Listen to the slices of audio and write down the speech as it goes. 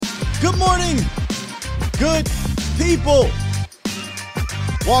Good morning, good people.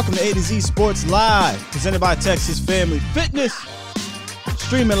 Welcome to A to Z Sports Live, presented by Texas Family Fitness.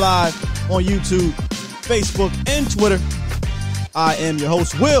 Streaming live on YouTube, Facebook, and Twitter. I am your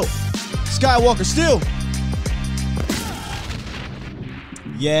host, Will Skywalker Still.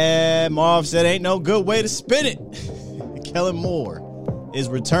 Yeah, Marv said ain't no good way to spin it. Kellen Moore is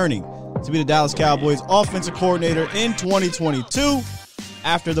returning to be the Dallas Cowboys offensive coordinator in 2022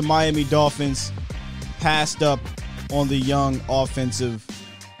 after the Miami Dolphins passed up on the young offensive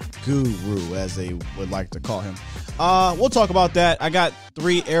guru, as they would like to call him. We'll talk about that. I got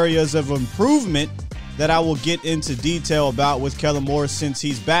 3 areas of improvement that I will get into detail about with Kellen Moore since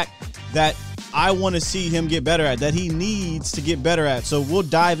he's back that I want to see him get better at, that he needs to get better at. So we'll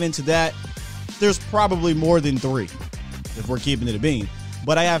dive into that. There's probably more than 3 if we're keeping it a bean.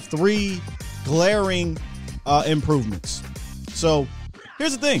 But I have 3 glaring improvements. So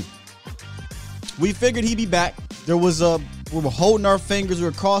here's the thing. We figured he'd be back. We were holding our fingers. We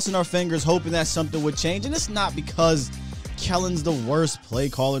were crossing our fingers, hoping that something would change. And it's not because Kellen's the worst play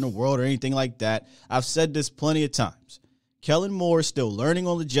caller in the world or anything like that. I've said this plenty of times. Kellen Moore is still learning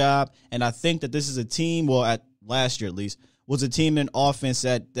on the job. And I think that this is a team, well, at last year at least, was a team in offense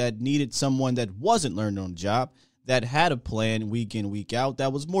that needed someone that wasn't learning on the job, that had a plan week in, week out,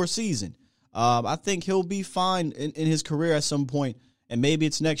 that was more seasoned. I think he'll be fine in his career at some point, and maybe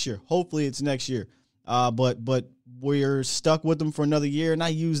it's next year. Hopefully it's next year. But we're stuck with him for another year, and I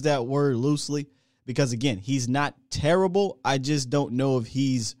use that word loosely because, again, he's not terrible. I just don't know if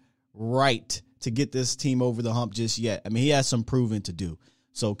he's right to get this team over the hump just yet. I mean, he has some proving to do.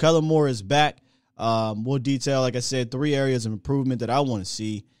 So Kellen Moore is back. We'll detail, like I said, 3 areas of improvement that I want to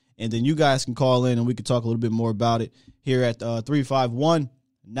see, and then you guys can call in and we can talk a little bit more about it here at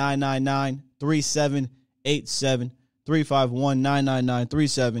 351-999-3787.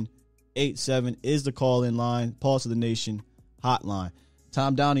 351-999-3787 is the call-in line. Pulse of the Nation hotline.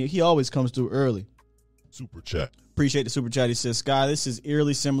 Tom Downey, he always comes through early. Super chat. Appreciate the super chat. He says, Sky, this is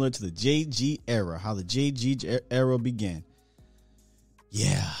eerily similar to the JG era, how the JG era began.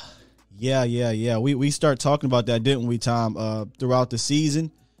 Yeah. We start talking about that, didn't we, Tom, throughout the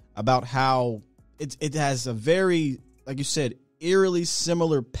season, about how it has a very, like you said, eerily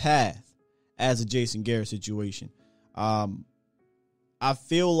similar path as a Jason Garrett situation. I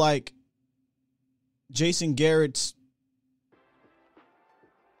feel like Jason Garrett's,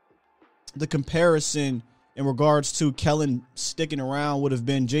 the comparison in regards to Kellen sticking around would have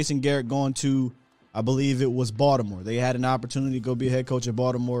been Jason Garrett going to, I believe it was Baltimore. They had an opportunity to go be a head coach at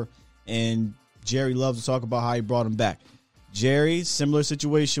Baltimore, and Jerry loves to talk about how he brought him back. Jerry, similar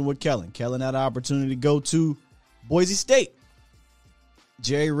situation with Kellen. Kellen had an opportunity to go to Boise State.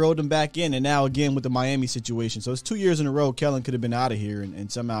 Jerry rolled him back in, and now again with the Miami situation. So it's 2 years in a row Kellen could have been out of here,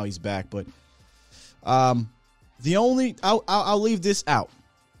 and somehow he's back. But I'll leave this out.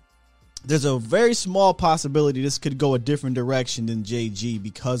 There's a very small possibility this could go a different direction than JG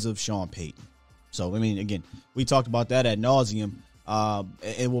because of Sean Payton. So, I mean, again, we talked about that ad nauseum,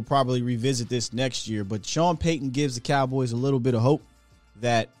 and we'll probably revisit this next year. But Sean Payton gives the Cowboys a little bit of hope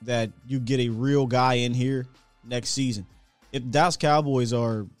that you get a real guy in here next season. If Dallas Cowboys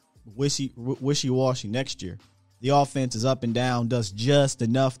are wishy-washy next year, the offense is up and down, does just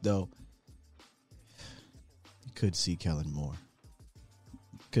enough, though. You could see Kellen Moore.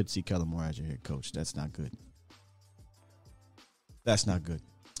 Could see Kellen Moore as your head coach. That's not good.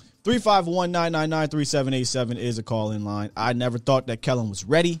 351-999-3787 is a call-in line. I never thought that Kellen was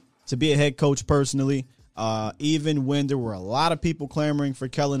ready to be a head coach personally, even when there were a lot of people clamoring for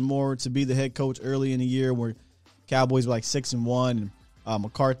Kellen Moore to be the head coach early in the year where Cowboys were like 6-1, and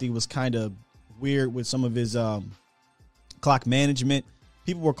McCarthy was kind of weird with some of his clock management.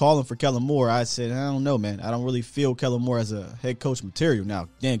 People were calling for Kellen Moore. I said, I don't know, man. I don't really feel Kellen Moore as a head coach material. Now,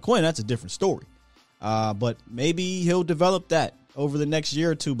 Dan Quinn, that's a different story. But maybe he'll develop that over the next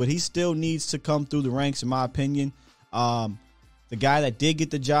year or two, but he still needs to come through the ranks, in my opinion. The guy that did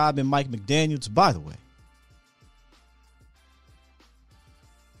get the job in Mike McDaniels, by the way,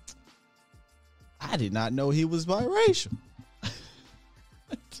 I did not know he was biracial.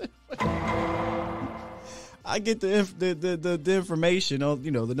 I get the information on,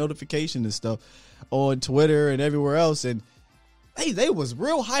 the notification and stuff on Twitter and everywhere else, and hey, they was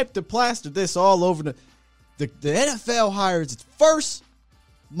real hyped to plaster this all over the NFL hires its first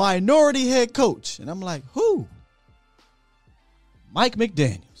minority head coach, and I'm like, who? Mike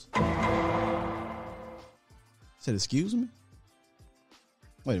McDaniels. I said, excuse me?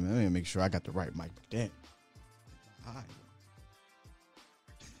 Wait a minute, let me make sure I got the right Mike McDaniels. All right.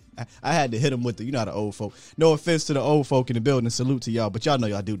 I had to hit him with the, you know how the old folk. No offense to the old folk in the building. Salute to y'all, but y'all know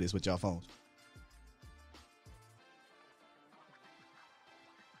y'all do this with y'all phones.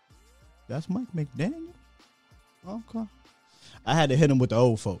 That's Mike McDaniel? Okay. I had to hit him with the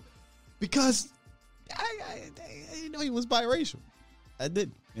old folk because I didn't know he was biracial. I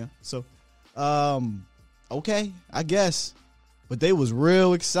didn't. Yeah. So, okay, I guess. But they was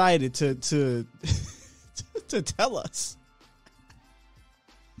real excited to to tell us.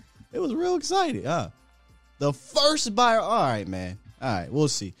 It was real excited, huh? The first buyer. All right, man. All right, we'll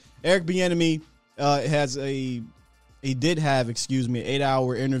see. Eric Bieniemy did have an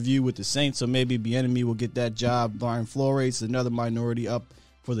 8-hour interview with the Saints, so maybe Bieniemy will get that job. Brian Flores, another minority, up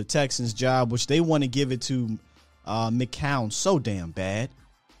for the Texans job, which they want to give it to McCown so damn bad.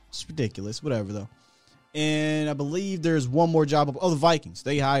 It's ridiculous. Whatever, though. And I believe there's one more job. Oh, the Vikings.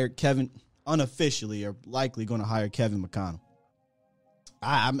 They hired Kevin, unofficially, are likely going to hire Kevin McConnell.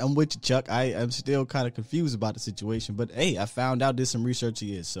 I'm with you, Chuck. I'm still kind of confused about the situation. But, hey, I found out there's some research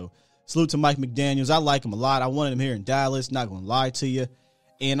he is. So, salute to Mike McDaniels. I like him a lot. I wanted him here in Dallas. Not going to lie to you.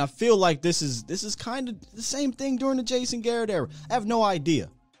 And I feel like this is kind of the same thing during the Jason Garrett era. I have no idea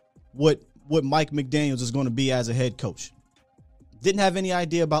what Mike McDaniels is going to be as a head coach. Didn't have any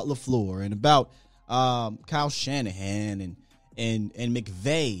idea about LaFleur and about Kyle Shanahan and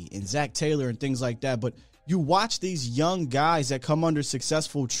McVay and Zach Taylor and things like that. But you watch these young guys that come under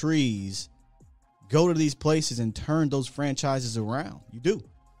successful trees go to these places and turn those franchises around. You do.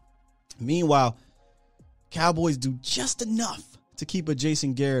 Meanwhile, Cowboys do just enough to keep a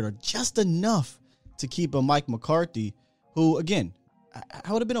Jason Garrett or just enough to keep a Mike McCarthy, who, again,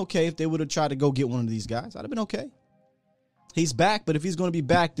 I would have been okay if they would have tried to go get one of these guys. I'd have been okay. He's back, but if he's going to be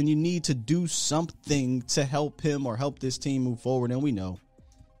back, then you need to do something to help him or help this team move forward, and we know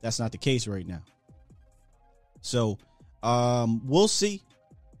that's not the case right now. So we'll see.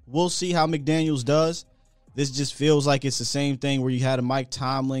 We'll see how McDaniels does. This just feels like it's the same thing where you had a Mike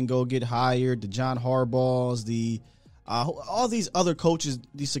Tomlin go get hired, the John Harbaughs, all these other coaches,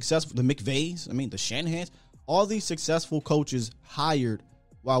 these successful, the McVays, the Shanahans, all these successful coaches hired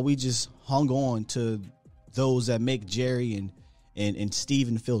while we just hung on to those that make Jerry and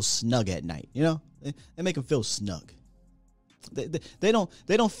Steven feel snug at night. You know, they make them feel snug. They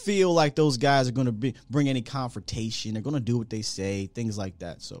don't feel like those guys are going to bring any confrontation. They're going to do what they say, things like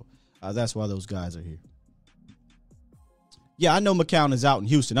that. So that's why those guys are here. Yeah, I know McCown is out in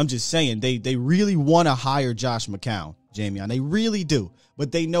Houston. I'm just saying they really want to hire Josh McCown, Jamion. They really do.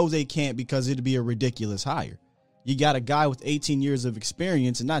 But they know they can't because it'd be a ridiculous hire. You got a guy with 18 years of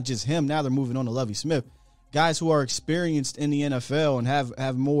experience, and not just him. Now they're moving on to Lovie Smith. Guys who are experienced in the NFL and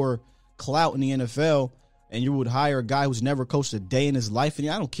have more clout in the NFL, and you would hire a guy who's never coached a day in his life. And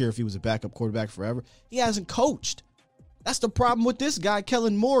I don't care if he was a backup quarterback forever. He hasn't coached. That's the problem with this guy,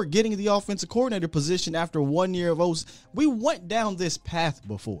 Kellen Moore, getting the offensive coordinator position after 1 year of OC. We went down this path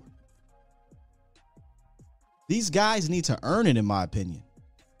before. These guys need to earn it, in my opinion.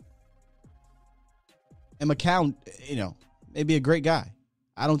 And McCown, may be a great guy.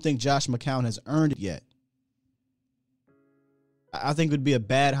 I don't think Josh McCown has earned it yet. I think it would be a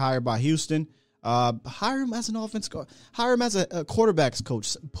bad hire by Houston. Hire him as an offense coach. Hire him as a quarterback's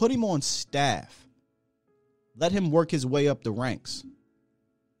coach. Put him on staff. Let him work his way up the ranks.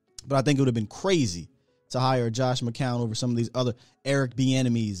 But I think it would have been crazy to hire Josh McCown over some of these other Eric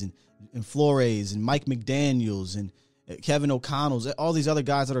Bieniemys and Flores and Mike McDaniels and Kevin O'Connell's, all these other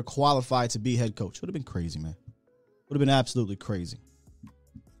guys that are qualified to be head coach. Would have been crazy, man. Would have been absolutely crazy.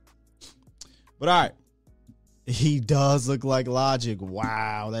 But all right. He does look like Logic.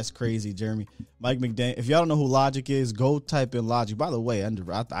 Wow, that's crazy, Jeremy. Mike McDaniel. If y'all don't know who Logic is, go type in Logic. By the way,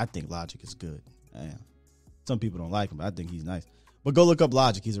 I think Logic is good. Damn. Some people don't like him, but I think he's nice. But go look up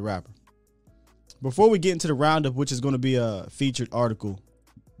Logic. He's a rapper. Before we get into the roundup, which is going to be a featured article,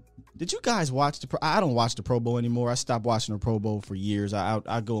 did you guys watch I don't watch the Pro Bowl anymore. I stopped watching the Pro Bowl for years.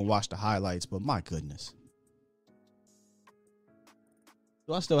 I go and watch the highlights, but my goodness.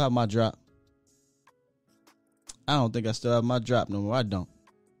 Do I still have my drop? I don't think I still have my drop no more. I don't.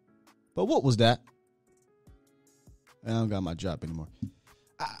 But what was that? I don't got my drop anymore.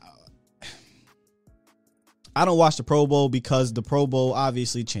 I don't watch the Pro Bowl because the Pro Bowl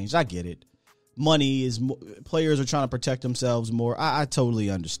obviously changed. I get it. Money is players are trying to protect themselves more. I totally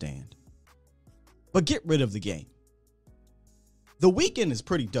understand. But get rid of the game. The weekend is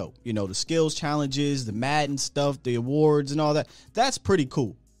pretty dope. The skills challenges, the Madden stuff, the awards and all that. That's pretty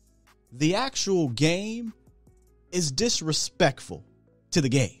cool. The actual game is disrespectful to the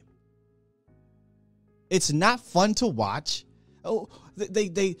game. It's not fun to watch. Oh,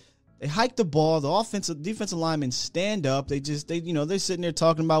 They hike the ball. The defensive linemen stand up. They're sitting there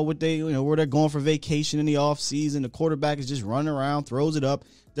talking about where they're going for vacation in the offseason. The quarterback is just running around, throws it up.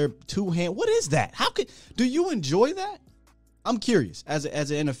 They're two-hand. What is that? Do you enjoy that? I'm curious as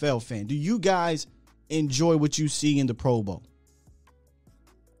an NFL fan. Do you guys enjoy what you see in the Pro Bowl?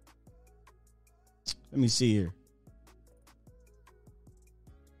 Let me see here.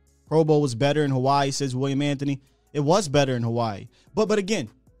 Pro Bowl was better in Hawaii, says William Anthony. It was better in Hawaii. But again,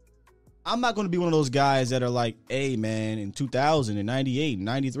 I'm not going to be one of those guys that are like, hey, man, in 2000 and 98 and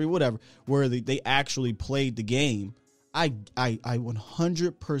 93, whatever, where they actually played the game. I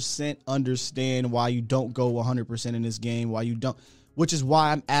 100% understand why you don't go 100% in this game, why you don't, which is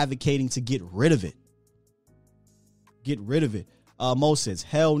why I'm advocating to get rid of it. Get rid of it. Mo says,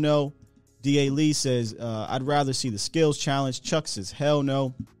 hell no. D.A. Lee says, I'd rather see the skills challenge. Chuck says, hell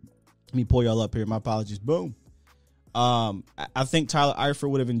no. Let me pull y'all up here. My apologies. Boom. I think Tyler Eifert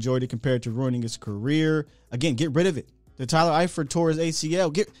would have enjoyed it compared to ruining his career. Again, get rid of it. The Tyler Eifert tore his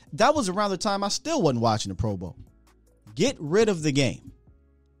ACL. That was around the time I still wasn't watching the Pro Bowl. Get rid of the game.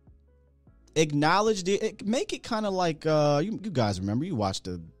 Acknowledge make it kind of like you guys remember you watched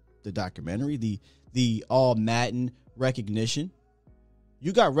the documentary, the All Madden recognition.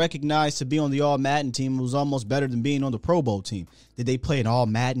 You got recognized to be on the All Madden team. It was almost better than being on the Pro Bowl team. Did they play an All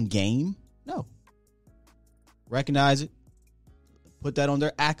Madden game? No. Recognize it. Put that on their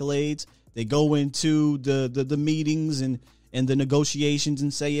accolades. They go into the meetings and the negotiations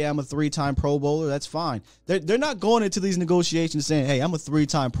and say, yeah, I'm a 3-time Pro Bowler. That's fine. They're not going into these negotiations saying, hey, I'm a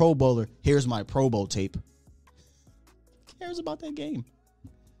 3-time Pro Bowler. Here's my Pro Bowl tape. Who cares about that game?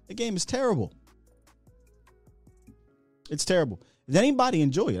 The game is terrible. It's terrible. Did anybody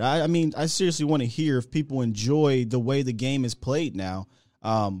enjoy it? I mean, I seriously want to hear if people enjoy the way the game is played now.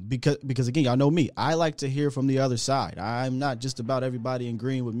 Because again, y'all know me. I like to hear from the other side. I'm not just about everybody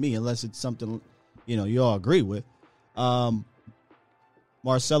agreeing with me unless it's something, you all agree with.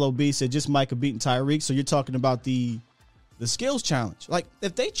 Marcelo B said just Micah beating Tyreek. So you're talking about the skills challenge. Like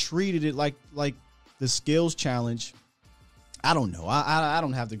if they treated it like the skills challenge, I don't know. I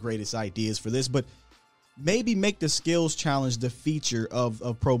don't have the greatest ideas for this, but maybe make the skills challenge the feature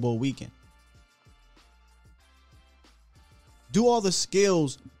of Pro Bowl weekend. Do all the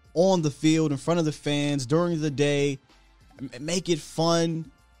skills on the field in front of the fans during the day. Make it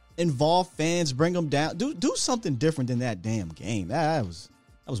fun. Involve fans. Bring them down. Do something different than that damn game. That was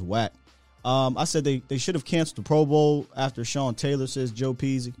whack. I said they should have canceled the Pro Bowl after Sean Taylor, says Joe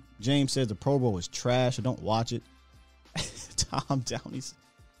Peasy. James says the Pro Bowl is trash. I don't watch it. Tom Downey.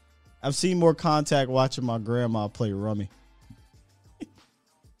 I've seen more contact watching my grandma play rummy.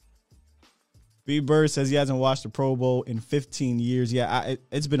 B. Bird says he hasn't watched the Pro Bowl in 15 years. Yeah,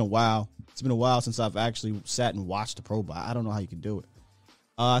 it's been a while. It's been a while since I've actually sat and watched the Pro Bowl. I don't know how you can do it.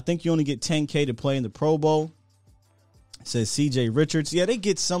 I think you only get $10K to play in the Pro Bowl, says CJ Richards. Yeah, they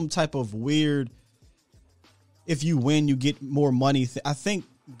get some type of weird, if you win, you get more money. I think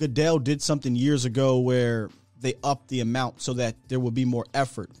Goodell did something years ago where they upped the amount so that there would be more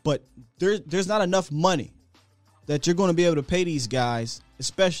effort. But there's not enough money that you're going to be able to pay these guys,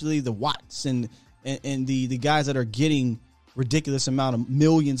 especially the Watts and the guys that are getting ridiculous amount of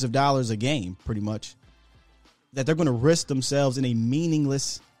millions of dollars a game, pretty much, that they're going to risk themselves in a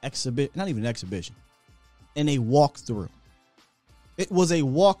meaningless exhibition, not even an exhibition, in a walkthrough. It was a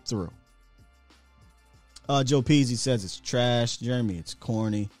walkthrough. Joe Peasy says it's trash. Jeremy, it's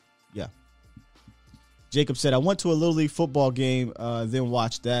corny. Yeah. Jacob said, I went to a Little League football game, then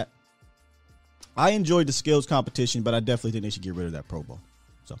watched that. I enjoyed the skills competition, but I definitely think they should get rid of that Pro Bowl.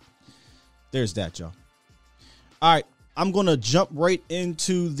 So there's that, y'all. All right. I'm going to jump right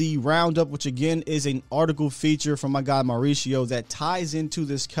into the roundup, which again is an article feature from my guy Mauricio that ties into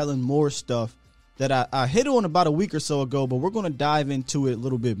this Kellen Moore stuff that I hit on about a week or so ago, but we're going to dive into it a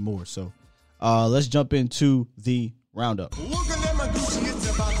little bit more. So let's jump into the roundup. Look at them,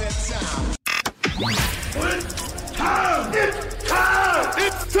 it's about that time. It's time! It's time!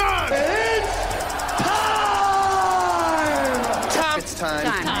 It's time! It's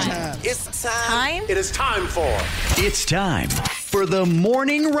time! It's time. It is time for. It's time for the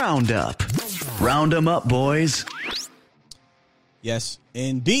morning roundup. Round 'em up, boys. Yes,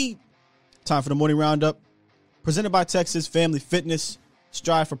 indeed. Time for the morning roundup. Presented by Texas Family Fitness.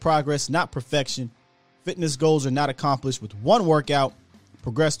 Strive for progress, not perfection. Fitness goals are not accomplished with one workout.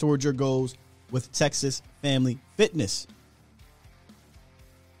 Progress towards your goals with Texas Family Fitness.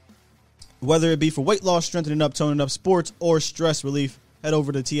 Whether it be for weight loss, strengthening up, toning up, sports, or stress relief, head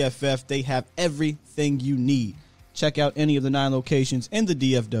over to TFF. They have everything you need. Check out any of the 9 locations in the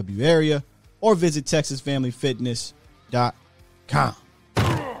DFW area or visit TexasFamilyFitness.com.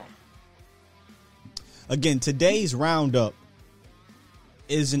 Again, today's roundup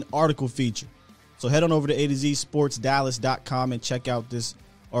is an article feature. So head on over to A2ZSportsDallas.com and check out this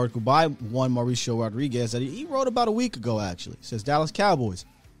article by one Mauricio Rodriguez that he wrote about a week ago, actually. It says, Dallas Cowboys,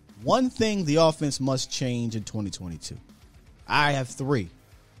 one thing the offense must change in 2022. I have three.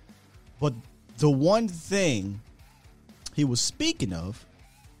 But the one thing he was speaking of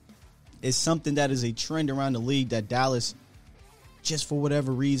is something that is a trend around the league that Dallas, just for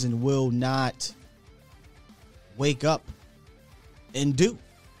whatever reason, will not wake up and do.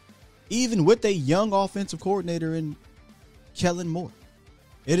 Even with a young offensive coordinator in Kellen Moore.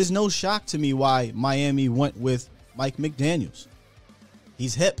 It is no shock to me why Miami went with Mike McDaniels.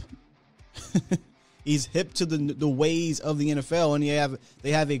 He's hip. He's hip to the ways of the NFL, and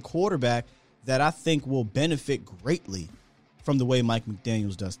they have a quarterback that I think will benefit greatly from the way Mike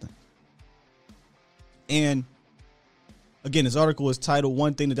McDaniels does things. And again, his article is titled,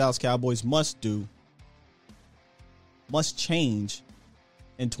 One Thing the Dallas Cowboys Must Change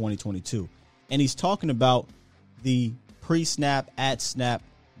in 2022. And he's talking about the pre-snap, at-snap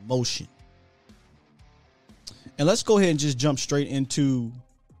motion. And let's go ahead and just jump straight into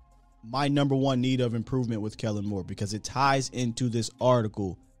my number one need of improvement with Kellen Moore, because it ties into this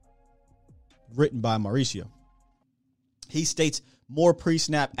article written by Mauricio. He states more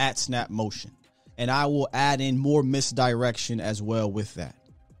pre-snap, at-snap motion. And I will add in more misdirection as well with that.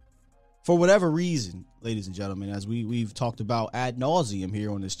 For whatever reason, ladies and gentlemen, as we've talked about ad nauseum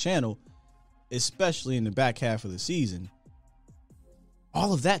here on this channel, especially in the back half of the season,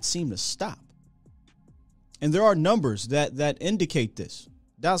 all of that seemed to stop. And there are numbers that indicate this.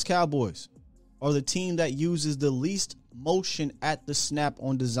 Dallas Cowboys are the team that uses the least motion at the snap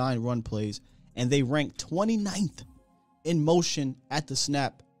on design run plays, and they rank 29th in motion at the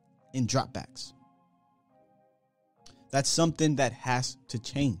snap in dropbacks. That's something that has to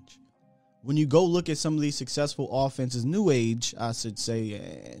change. When you go look at some of these successful offenses, new age, I should say,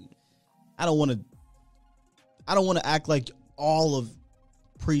 and I don't want to act like all of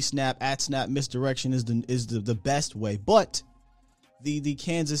pre-snap, at-snap misdirection is the best way, but the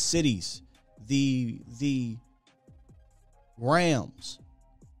Kansas Cities, the Rams,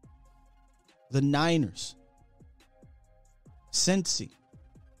 the Niners, Cincy,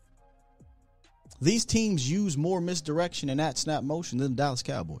 these teams use more misdirection and at-snap motion than the Dallas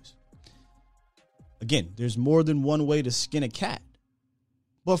Cowboys. Again, there's more than one way to skin a cat.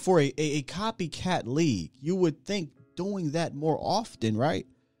 But for a copycat league, you would think doing that more often, right,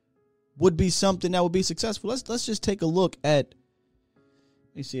 would be something that would be successful. Let's just take a look at,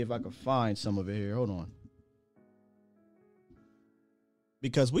 let me see if I can find some of it here. Hold on.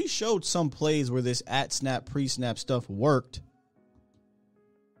 Because we showed some plays where this at-snap, pre-snap stuff worked.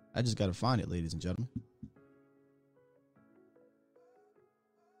 I just got to find it, ladies and gentlemen.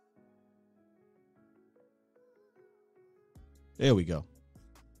 There we go.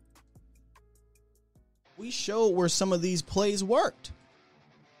 We showed where some of these plays worked.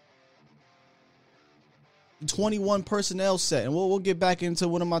 21 personnel set. And we'll get back into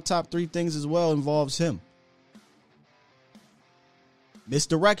one of my top three things as well involves him.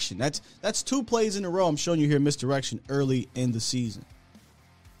 Misdirection. That's two plays in a row I'm showing you here, misdirection early in the season.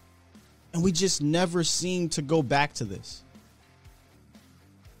 And we just never seem to go back to this.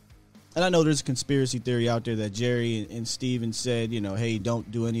 And I know there's a conspiracy theory out there that Jerry and Steven said, hey, don't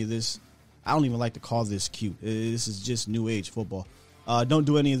do any of this. I don't even like to call this cute. This is just new age football. Don't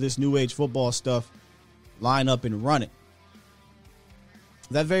do any of this new age football stuff. Line up and run it.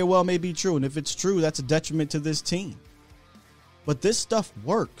 That very well may be true. And if it's true, that's a detriment to this team. But this stuff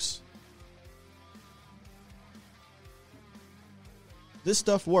works. This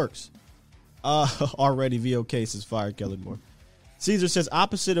stuff works. Already VOK says fired Kellen Moore. Caesar says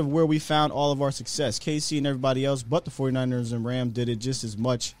opposite of where we found all of our success. KC and everybody else but the 49ers and Rams did it just as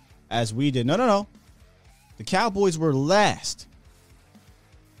much as we did. No. The Cowboys were last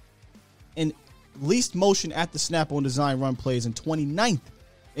in least motion at the snap on design run plays and 29th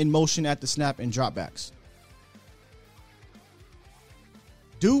in motion at the snap and dropbacks.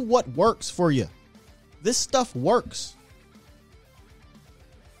 Do what works for you. This stuff works.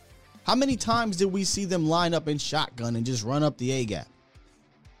 How many times did we see them line up in shotgun and just run up the A-gap?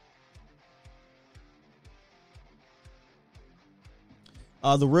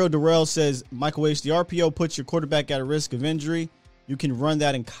 The real Darrell says, Michael H., the RPO puts your quarterback at a risk of injury. You can run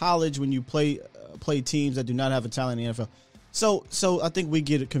that in college when you play teams that do not have a talent in the NFL. So I think we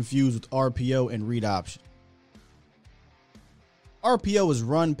get it confused with RPO and read option. RPO is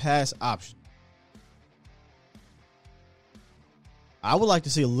run pass option. I would like to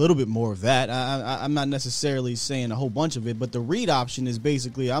see a little bit more of that. I'm not necessarily saying a whole bunch of it, but the read option is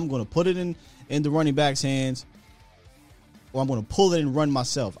basically I'm going to put it in the running back's hands, or I'm going to pull it and run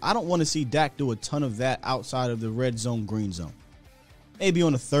myself. I don't want to see Dak do a ton of that outside of the red zone, green zone. Maybe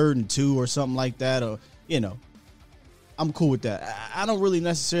on a 3rd and 2 or something like that, or, I'm cool with that. I don't really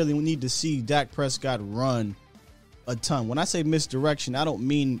necessarily need to see Dak Prescott run a ton. When I say misdirection, I don't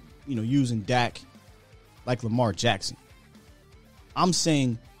mean, using Dak like Lamar Jackson. I'm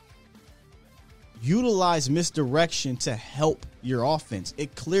saying utilize misdirection to help your offense.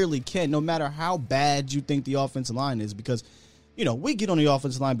 It clearly can, no matter how bad you think the offensive line is, because, we get on the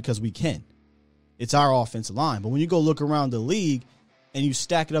offensive line because we can. It's our offensive line. But when you go look around the league and you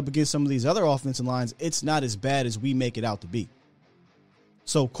stack it up against some of these other offensive lines, it's not as bad as we make it out to be.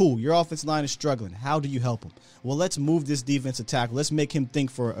 So, cool, your offensive line is struggling. How do you help him? Well, let's move this defensive tackle. Let's make him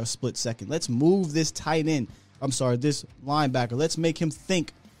think for a split second. Let's move this this linebacker. Let's make him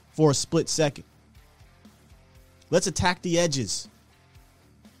think for a split second. Let's attack the edges.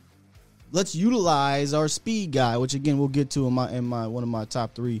 Let's utilize our speed guy, which again we'll get to in my one of my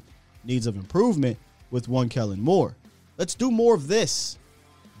top 3 needs of improvement with one Kellen Moore. Let's do more of this.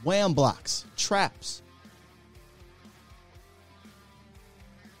 Wham blocks, traps.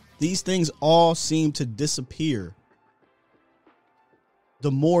 These things all seem to disappear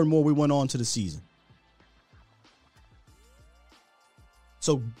the more and more we went on to the season.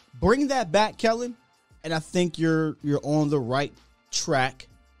 So bring that back, Kellen, and I think you're on the right track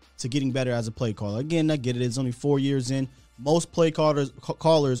to getting better as a play caller. Again, I get it. It's only 4 years in. Most play callers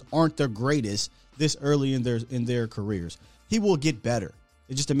aren't the greatest this early in their careers. He will get better.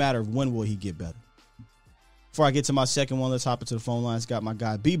 It's just a matter of when will he get better. Before I get to my second one, let's hop into the phone lines. Got my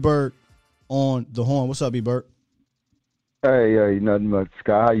guy B-Bird on the horn. What's up, B-Bird? Hey, nothing much.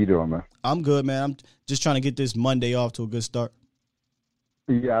 Sky, how you doing, man? I'm good, man. I'm just trying to get this Monday off to a good start.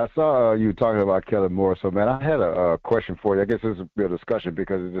 Yeah, I saw you talking about Kellen Moore. So, man, I had a question for you. I guess this will be a discussion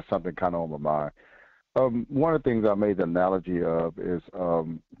because it's just something kind of on my mind. One of the things I made the analogy of is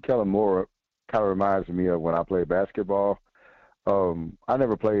Kellen Moore kind of reminds me of when I played basketball. I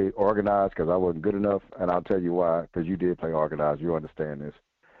never played organized because I wasn't good enough, and I'll tell you why, because you did play organized. You understand this.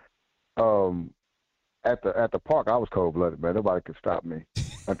 At the park, I was cold-blooded, man. Nobody could stop me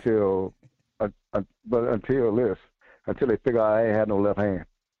until they figured out I ain't had no left hand.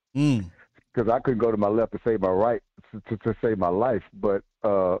 Because I couldn't go to my left to save my right, to save my life, but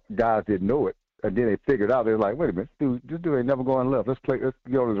guys didn't know it. And then they figured out, they were like, wait a minute, this dude ain't never going left. Let's go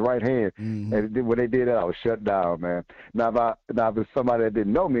on his right hand. Mm-hmm. And when they did that, I was shut down, man. Now, if it's somebody that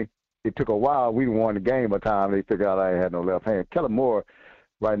didn't know me, it took a while. We won the game by the time they figured out I ain't had no left hand. Kellen Moore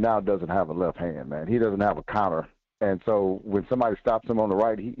right now doesn't have a left hand, man. He doesn't have a counter. And so when somebody stops him on the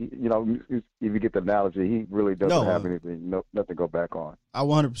right, if you get the analogy, he really doesn't have anything, nothing to go back on. I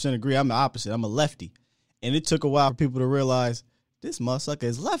 100% agree. I'm the opposite. I'm a lefty. And it took a while for people to realize this motherfucker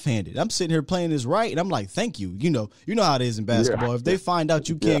is left-handed. I'm sitting here playing this right, and I'm like, thank you. You know how it is in basketball. Yeah. If they find out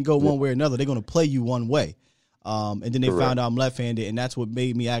you can't go one way or another, they're going to play you one way. And then they found out I'm left-handed, and that's what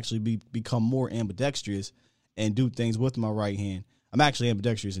made me actually become more ambidextrous and do things with my right hand. I'm actually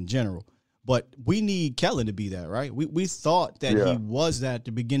ambidextrous in general. But we need Kellen to be that, right? We thought that he was that at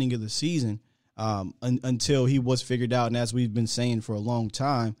the beginning of the season until he was figured out. And as we've been saying for a long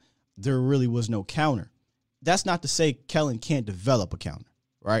time, there really was no counter. That's not to say Kellen can't develop a counter,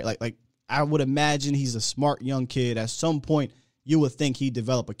 right? Like I would imagine he's a smart young kid. At some point, you would think he'd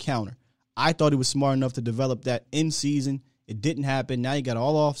develop a counter. I thought he was smart enough to develop that in season. It didn't happen. Now you got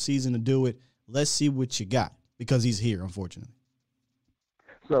all off season to do it. Let's see what you got because he's here, unfortunately.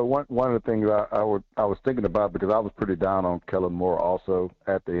 So one of the things I was thinking about, because I was pretty down on Kellen Moore also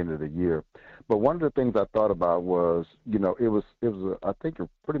at the end of the year, but one of the things I thought about was, it was I think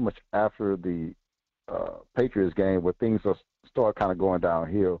pretty much after the Patriots game where things start kind of going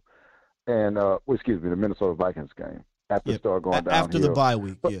downhill, and the Minnesota Vikings game after start going downhill after the bye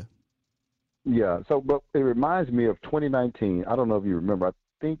week, yeah. So, but it reminds me of 2019. I don't know if you remember. I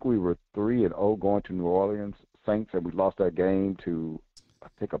think we were 3-0 going to New Orleans Saints, and we lost that game to, I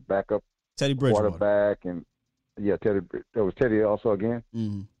think, a backup Teddy Bridgewater quarterback, and Teddy. There was Teddy also again.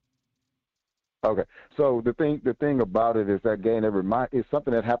 Mm-hmm. Okay, so the thing about it is that game it's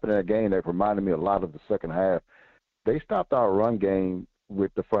something that happened in that game that reminded me a lot of the second half. They stopped our run game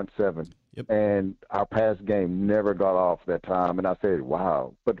with the front seven, and our pass game never got off that time. And I said,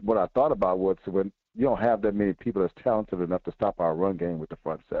 wow. But what I thought about was when you don't have that many people that's talented enough to stop our run game with the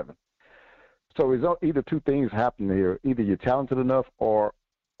front seven. So it's either two things happening here: either you're talented enough, or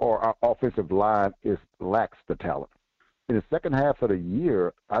our offensive line lacks the talent. In the second half of the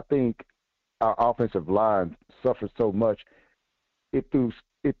year, I think our offensive line suffered so much, it threw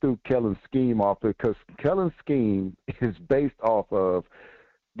Kellen's scheme off, because Kellen's scheme is based off of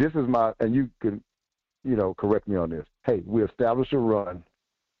this is my, and you can, correct me on this. Hey, we establish a run,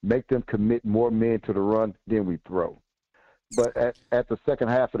 make them commit more men to the run, then we throw. But at the second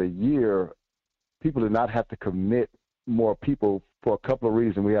half of the year, people did not have to commit more people for a couple of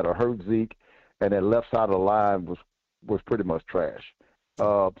reasons. We had a hurt Zeke, and that left side of the line was pretty much trash.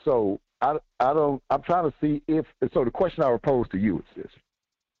 So I'm trying to see so the question I would pose to you is this.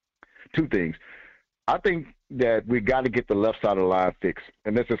 Two things. I think that we got to get the left side of the line fixed,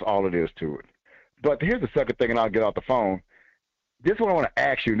 and that's just all it is to it. But here's the second thing, and I'll get off the phone. This is what I want to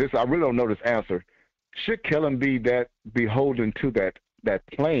ask you. I really don't know this answer. Should Kellen be that beholden to that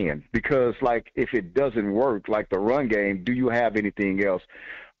plan? Because, like, if it doesn't work, like the run game, do you have anything else?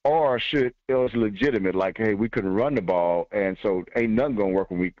 Or should it was legitimate, like, hey, we couldn't run the ball, and so ain't nothing going to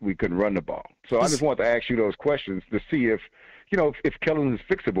work when we couldn't run the ball. So I just want to ask you those questions to see if Kellen is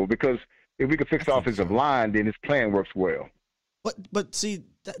fixable, because if we could fix the offensive line, then his plan works well. But see,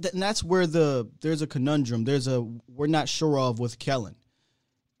 and that's where there's a conundrum. We're not sure of with Kellen.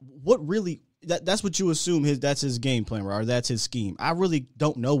 What really that's what you assume that's his game plan, right? Or that's his scheme. I really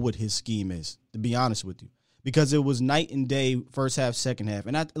don't know what his scheme is, to be honest with you, because it was night and day, first half, second half.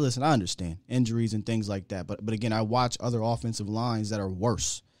 And I understand injuries and things like that, but again, I watch other offensive lines that are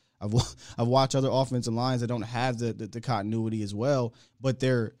worse. I've watched other offensive lines that don't have the continuity as well, but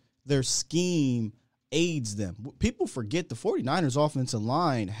their scheme aids them. People forget the 49ers offensive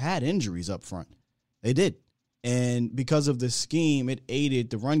line had injuries up front. They did. And because of the scheme, it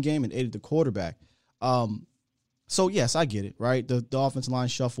aided the run game and aided the quarterback. So, yes, I get it, right? The offensive line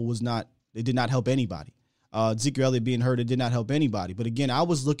shuffle it did not help anybody. Ezekiel Elliott being hurt, it did not help anybody. But, again, I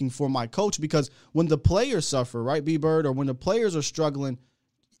was looking for my coach, because when the players suffer, right, B-Bird, or when the players are struggling,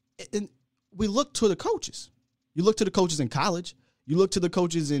 we look to the coaches. You look to the coaches in college. You look to the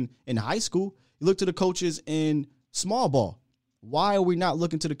coaches in high school. You look to the coaches in small ball. Why are we not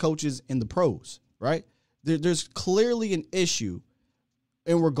looking to the coaches in the pros, right? There's clearly an issue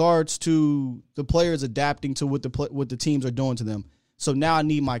in regards to the players adapting to what the teams are doing to them. So now I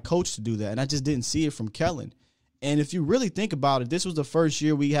need my coach to do that, and I just didn't see it from Kellen. And if you really think about it, this was the first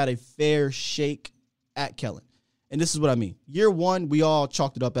year we had a fair shake at Kellen. And this is what I mean. Year one, we all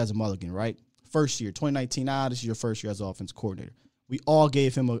chalked it up as a mulligan, right? First year, 2019, this is your first year as offensive coordinator. We all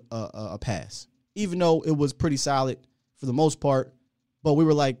gave him a pass, even though it was pretty solid for the most part. But we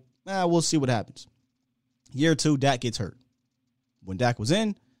were like, we'll see what happens. Year two, Dak gets hurt. When Dak was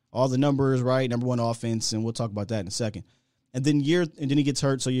in, all the numbers, right, number one offense, and we'll talk about that in a second. And then he gets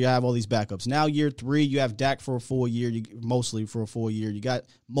hurt, so you have all these backups. Now year three, you have Dak for a full year, mostly for a full year. You got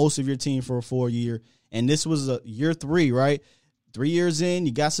most of your team for a full year. And this was year three, right? 3 years in,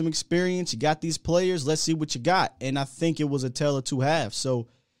 you got some experience, you got these players, let's see what you got. And I think it was a tale of two halves. So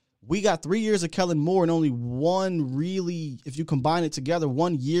we got 3 years of Kellen Moore and only one really, if you combine it together,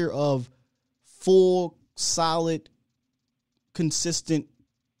 1 year of full, solid, consistent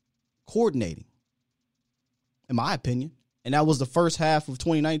coordinating, in my opinion. And that was the first half of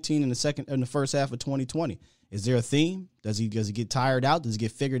 2019 and the first half of 2020. Is there a theme? Does he get tired out? Does he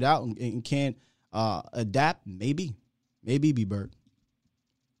get figured out and can't adapt? Maybe, B-Bird.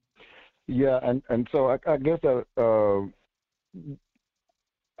 Yeah, and so I guess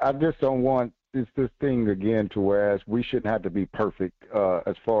I just don't want this thing again to whereas we shouldn't have to be perfect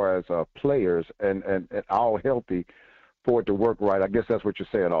as far as players and all healthy for it to work right. I guess that's what you're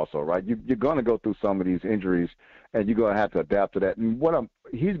saying also, right? You're going to go through some of these injuries, and you're going to have to adapt to that. And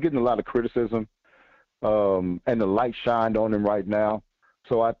he's getting a lot of criticism, and the light shined on him right now.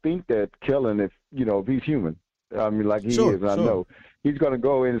 So I think that Kellen, if he's human, I mean, like he is, I know, he's going to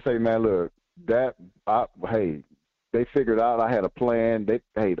go in and say, man, look, they figured out I had a plan. The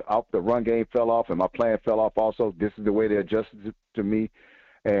run game fell off, and my plan fell off also. This is the way they adjusted it to me,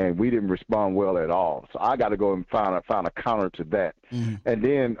 and we didn't respond well at all. So I got to go and find a counter to that. Mm-hmm. And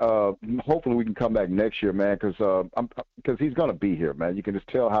then hopefully we can come back next year, man, because he's going to be here, man. You can just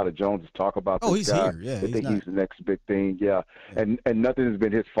tell how the Joneses talk about this he's guy. Here. Yeah, they think he's the next big thing. Yeah. And nothing has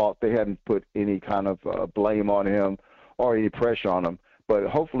been his fault. They hadn't put any kind of blame on him or any pressure on him. But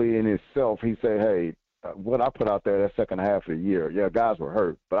hopefully in himself, he say, hey, what I put out there that second half of the year, guys were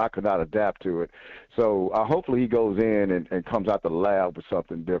hurt, but I could not adapt to it. So hopefully he goes in and comes out the lab with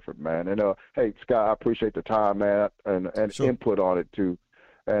something different, man. And, hey, Scott, I appreciate the time, man, and sure. Input on it, too.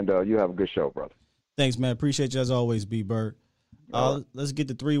 And you have a good show, brother. Thanks, man. Appreciate you as always, B-Bird. Let's get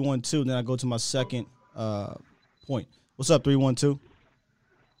to 312, then I go to my second point. What's up, 312?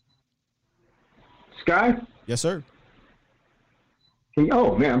 Sky? Yes, sir.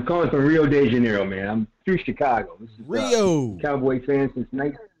 Oh, man, I'm calling from Rio de Janeiro, man. I'm through Chicago. This is Rio. Cowboy fan since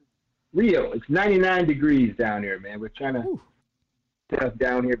Rio. It's 99 degrees down here, man. We're trying to stuff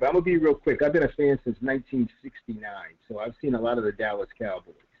down here, but I'm going to be real quick. I've been a fan since 1969, so I've seen a lot of the Dallas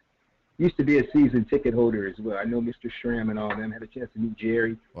Cowboys. Used to be a season ticket holder as well. I know Mr. Schramm and all them. Had a chance to meet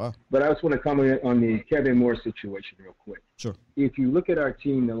Jerry. Wow. But I just want to comment on the Kevin Moore situation real quick. Sure. If you look at our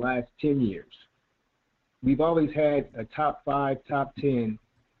team the last 10 years, we've always had a top 5, top 10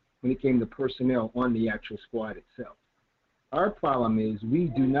 when it came to personnel on the actual squad itself. Our problem is we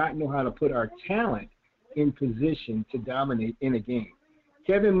do not know how to put our talent in position to dominate in a game.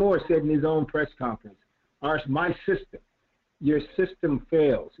 Kevin Moore said in his own press conference, my system, your system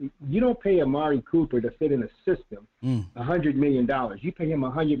fails. You don't pay Amari Cooper to fit in a system $100 million. You pay him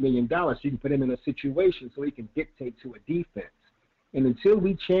 $100 million so you can put him in a situation so he can dictate to a defense. And until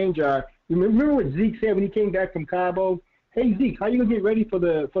we change our – remember what Zeke said when he came back from Cabo? Hey, Zeke, how you going to get ready for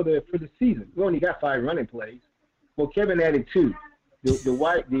the season? We only got 5 running plays. Well, Kevin added 2. The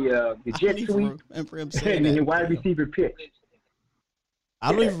jet sweep and the wide receiver pitch.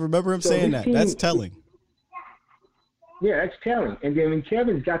 I don't even remember him saying that. That's telling. Yeah, that's telling. And then when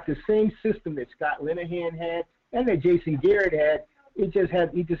Kevin's got the same system that Scott Linehan had and that Jason Garrett had, he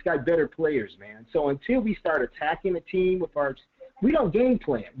just got better players, man. So until we start attacking the team we don't game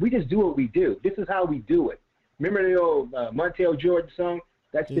plan. We just do what we do. This is how we do it. Remember the old Montel Jordan song?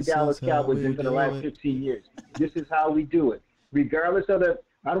 That's the Dallas Cowboys for the last 15 years. This is how we do it. Regardless of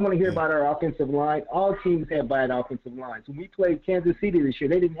I don't want to hear about our offensive line. All teams have bad offensive lines. When we played Kansas City this year,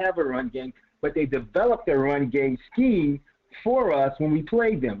 they didn't have a run game, but they developed their run game scheme for us when we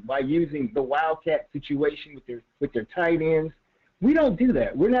played them by using the Wildcat situation with their tight ends. We don't do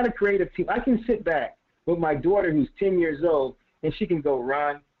that. We're not a creative team. I can sit back with my daughter who's 10 years old, and she can go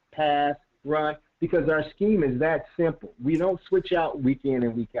run, pass, run, because our scheme is that simple. We don't switch out week in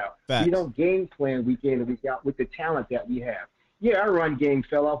and week out. Facts. We don't game plan week in and week out with the talent that we have. Yeah, our run game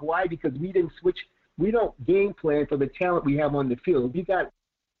fell off. Why? Because we didn't switch. We don't game plan for the talent we have on the field. If you got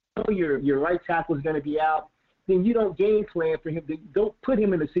your right tackle is going to be out, then you don't game plan for him. Don't put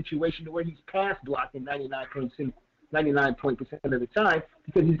him in a situation where he's pass blocking 99% of the time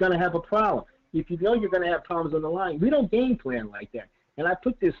because he's going to have a problem. If you know you're going to have problems on the line, we don't game plan like that. And I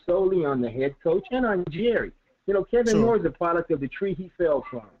put this solely on the head coach and on Jerry. You know, Kevin Moore is a product of the tree he fell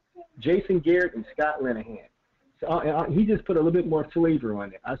from. Jason Garrett and Scott Linehan. So he just put a little bit more flavor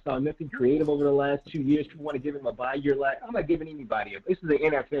on it. I saw nothing creative over the last 2 years. People want to give him a bye-year life. I'm not giving anybody This is the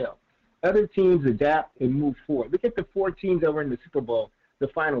NFL. Other teams adapt and move forward. Look at the 4 teams that were in the Super Bowl, the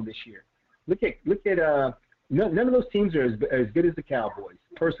final this year. Look at none of those teams are as good as the Cowboys,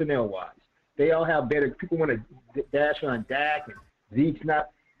 personnel-wise. They all have better – people want to dash on Dak, and Zeke's not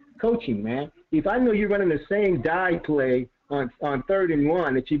coaching, man. If I know you're running the same dive play on 3rd and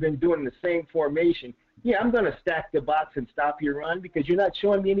 1 that you've been doing the same formation, yeah, I'm going to stack the box and stop your run because you're not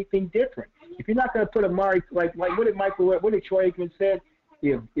showing me anything different. If you're not going to put Amari – like what did Troy Aikman said?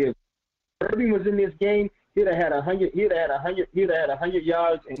 If Irving was in this game, he'd have had 100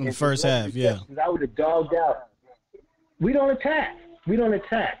 yards in the first half. Yeah, I would have dogged out. We don't attack. We don't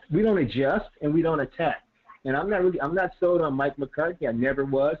adjust, and we don't attack. And I'm not sold on Mike McCarthy. I never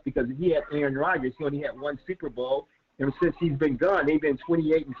was because he had Aaron Rodgers. He only had 1 Super Bowl, and since he's been gone, they've been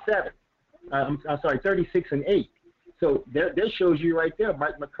 28-7. I'm sorry, 36-8. So that shows you right there.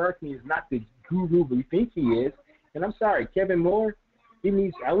 Mike McCarthy is not the guru we think he is. And I'm sorry, Kevin Moore.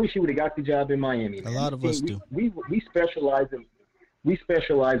 I wish he would have got the job in Miami. Man. A lot of us do. We specialize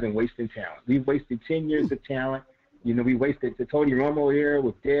in wasting talent. We've wasted 10 years of talent. You know, we wasted the Tony Romo era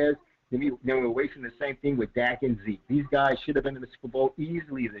with Dez. Then we're wasting the same thing with Dak and Zeke. These guys should have been in the Super Bowl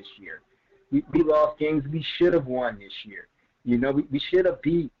easily this year. We lost games we should have won this year. You know, we should have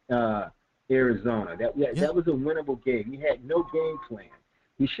beat Arizona. That was a winnable game. We had no game plan.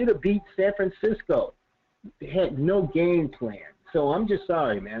 We should have beat San Francisco. We had no game plan. So I'm just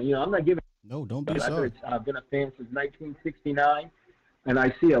sorry, man. You know, I'm not giving. No, don't be sorry. I've been a fan since 1969, and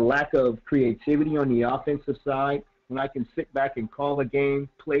I see a lack of creativity on the offensive side. When I can sit back and call a game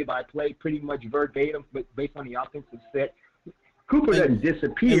play by play, pretty much verbatim, but based on the offensive set. Cooper doesn't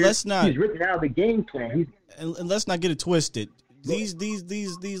disappear. He's written out the game plan. And let's not get it twisted. These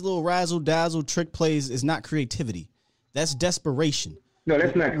little razzle dazzle trick plays is not creativity. That's desperation. No,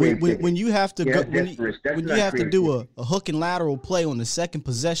 that's not creativity. When you have to do a hook and lateral play on the second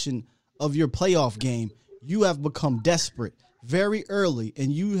possession of your playoff game, you have become desperate very early,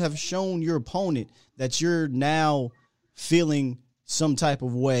 and you have shown your opponent that you're now feeling some type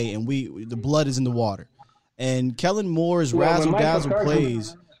of way, and the blood is in the water. And Kellen Moore's razzle dazzle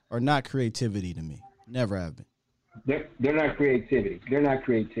plays are not creativity to me. Never have been. They're not creativity. They're not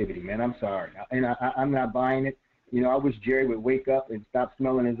creativity, man. I'm sorry, and I'm not buying it. You know, I wish Jerry would wake up and stop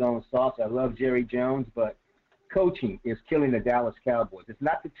smelling his own sauce. I love Jerry Jones, but coaching is killing the Dallas Cowboys. It's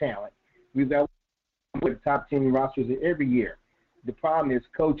not the talent. We've got one of the top 10 rosters every year. The problem is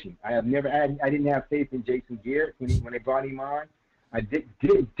coaching. I didn't have faith in Jason Garrett when they brought him on. I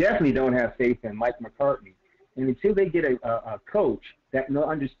definitely don't have faith in Mike McCartney. And until they get a coach that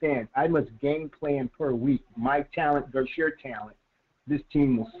understands, I must game plan per week. My talent versus your talent. This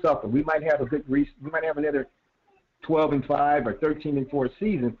team will suffer. We might have another 12-5 or 13-4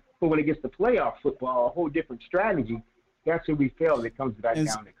 season, but when it gets to playoff football, a whole different strategy. That's where we fail. When it comes back down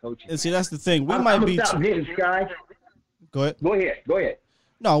to coaching. And see, that's the thing. We might be. Go ahead. Go ahead.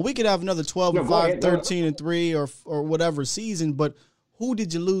 No, we could have another 12-5, 13-3, or whatever season. But who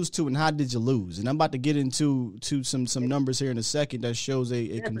did you lose to, and how did you lose? And I'm about to get into some numbers here in a second that shows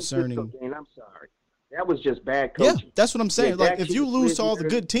a concerning. And I'm sorry, that was just bad coaching. Yeah, that's what I'm saying. Like if you lose to all the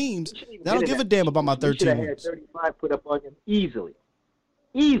good teams, I don't give a damn about my 13 wins. wins. Had 35 put up on him easily.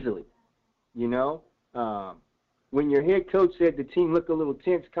 You know, when your head coach said the team looked a little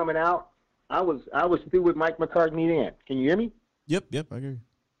tense coming out, I was through with Mike McCartney then. Can you hear me? Yep, I hear you.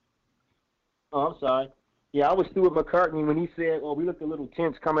 Oh, I'm sorry. Yeah, I was through with McCartney when he said, "Oh, we looked a little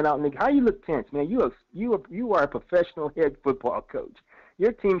tense coming out." And how you look tense, man? You are a professional head football coach.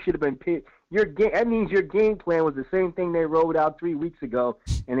 Your team should have been picked. That means your game plan was the same thing they rolled out 3 weeks ago,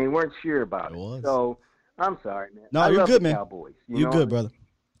 and they weren't sure about it. So I'm sorry, man. No, you're good, man. Cowboys, you're good, brother.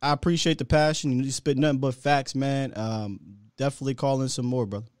 I appreciate the passion. You spit nothing but facts, man. Definitely call in some more,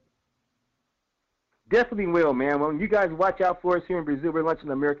 brother. Definitely will, man. Well, you guys watch out for us here in Brazil. We're launching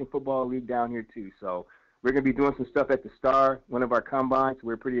the American Football League down here, too. So we're going to be doing some stuff at the Star, one of our combines.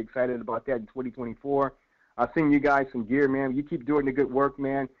 We're pretty excited about that in 2024. I'll send you guys some gear, man. You keep doing the good work,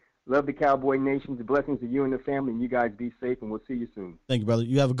 man. Love the Cowboy Nation. The blessings to you and the family, and you guys be safe, and we'll see you soon. Thank you, brother.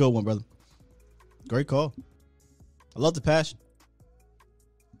 You have a good one, brother. Great call. I love the passion.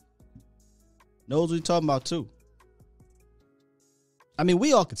 Knows what you're talking about, too. I mean,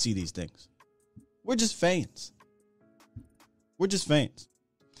 we all could see these things. We're just fans.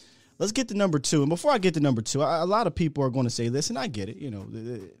 Let's get to number 2. And before I get to number 2, a lot of people are going to say this, and I get it. You know,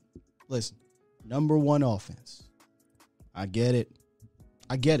 listen, number 1 offense. I get it.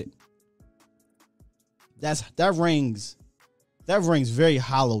 That rings very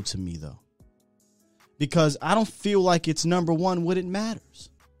hollow to me, though, because I don't feel like it's number 1 when it matters.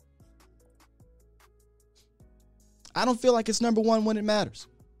 I don't feel like it's number 1 when it matters.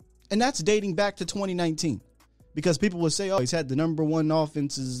 And that's dating back to 2019, because people will say, oh, he's had the number 1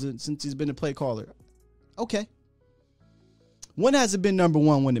 offenses since he's been a play caller. Okay. When has it been number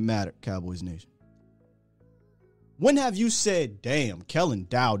 1 when it mattered, Cowboys Nation? When have you said, damn, Kellen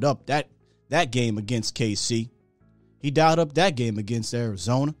dialed up that game against KC? He dialed up that game against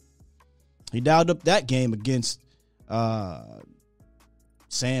Arizona. He dialed up that game against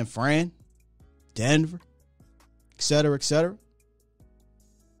San Fran, Denver, et cetera, et cetera.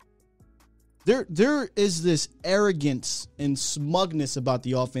 There is this arrogance and smugness about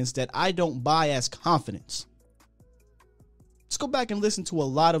the offense that I don't buy as confidence. Let's go back and listen to a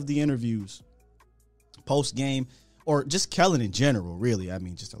lot of the interviews post-game, or just Kellen in general, really. I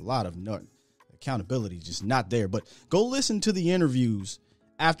mean, just a lot of accountability just not there. But go listen to the interviews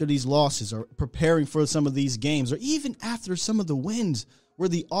after these losses, or preparing for some of these games, or even after some of the wins where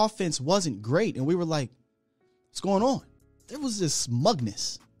the offense wasn't great and we were like, what's going on? There was this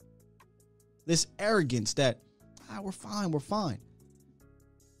smugness. This arrogance that, we're fine.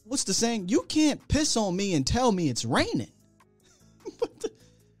 What's the saying? You can't piss on me and tell me it's raining.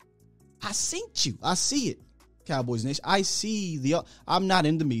 I seen you. I see it, Cowboys Nation. I see I'm not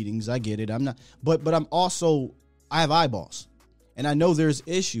in the meetings. I get it. I'm not. But I have eyeballs. And I know there's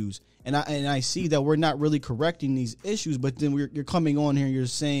issues. And I see that we're not really correcting these issues. But then you're coming on here and you're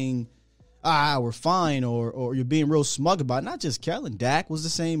saying, we're fine. Or you're being real smug about it. Not just Kellen. Dak was the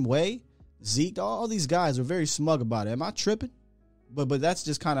same way. Zeke, all these guys are very smug about it. Am I tripping? But that's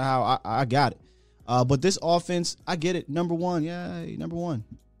just kind of how I got it. But this offense, I get it. Number 1, yay, number 1.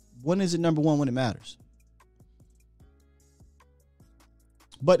 When is it number 1 when it matters?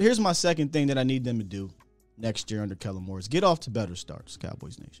 But here's my second thing that I need them to do next year under Kellen Moore is get off to better starts,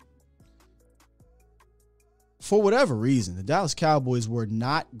 Cowboys Nation. For whatever reason, the Dallas Cowboys were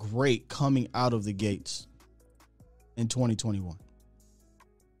not great coming out of the gates in 2021.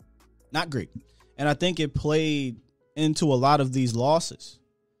 Not great. And I think it played into a lot of these losses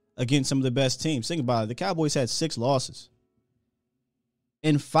against some of the best teams. Think about it. The Cowboys had 6 losses.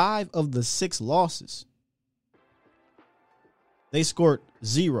 In 5 of the 6 losses, they scored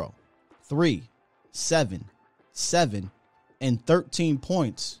 0, 3, 7, 7, and 13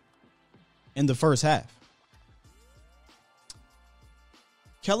 points in the first half.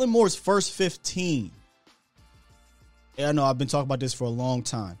 Kellen Moore's first 15 I know I've been talking about this for a long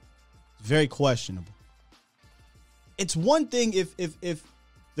time. Very questionable. It's one thing if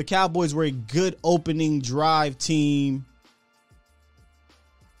the Cowboys were a good opening drive team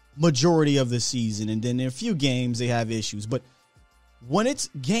majority of the season, and then in a few games they have issues. But when it's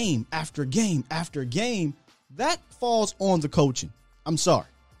game after game after game, that falls on the coaching. I'm sorry.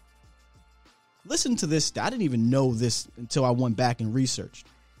 Listen to this. I didn't even know this until I went back and researched.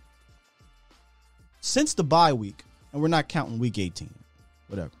 Since the bye week, and we're not counting week 18,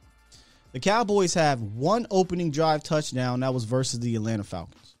 whatever, the Cowboys have one opening drive touchdown. That was versus the Atlanta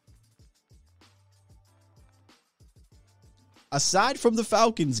Falcons. Aside from the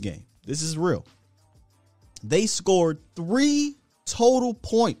Falcons game, this is real. They scored 3 total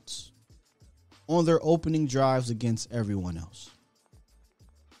points on their opening drives against everyone else.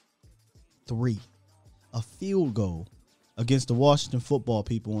 3. A field goal against the Washington football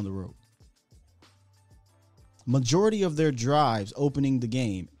people on the road. Majority of their drives opening the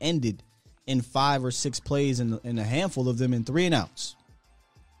game ended in 5 or 6 plays and a handful of them in 3 and outs.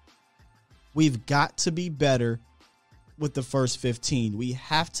 We've got to be better with the first 15. We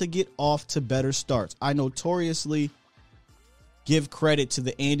have to get off to better starts. I notoriously give credit to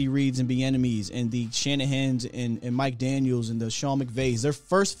the Andy Reids and Bieniemys and the Shanahans and Mike Daniels and the Sean McVays. Their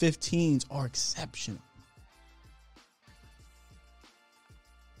first 15s are exceptional.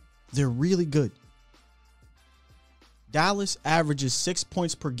 They're really good. Dallas averages 6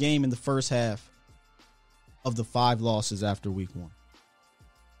 points per game in the first half of the 5 losses after week 1.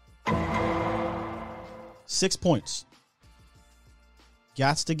 6 points.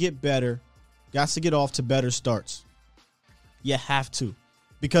 Gots to get better. Gots to get off to better starts. You have to.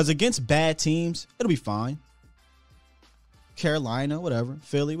 Because against bad teams, it'll be fine. Carolina, whatever.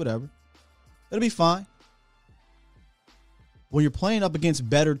 Philly, whatever. It'll be fine. When you're playing up against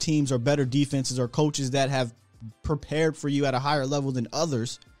better teams or better defenses or coaches that have prepared for you at a higher level than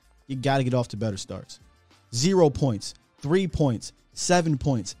others, you got to get off to better starts. 0 points, 3 points, 7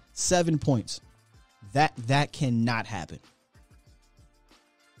 points, 7 points. That cannot happen.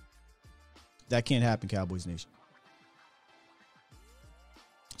 That can't happen, Cowboys Nation.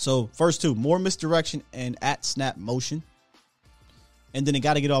 So, first 2, more misdirection and at snap motion. And then they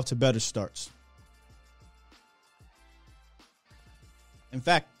got to get off to better starts. In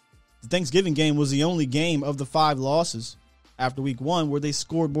fact, the Thanksgiving game was the only game of the 5 losses after week 1 where they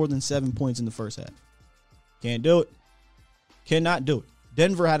scored more than 7 points in the first half. Can't do it. Cannot do it.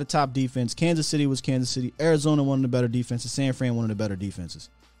 Denver had a top defense. Kansas City was Kansas City. Arizona, one of the better defenses. San Fran, one of the better defenses.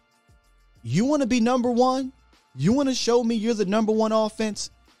 You want to be number 1? You want to show me you're the number 1 offense?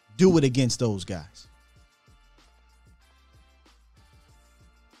 Do it against those guys.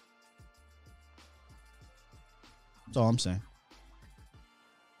 That's all I'm saying.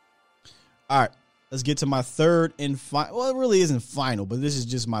 All right, let's get to my third and final. Well, it really isn't final, but this is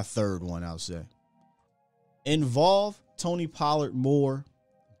just my third one, I'll say. Involve Tony Pollard more,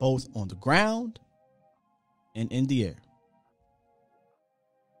 both on the ground and in the air.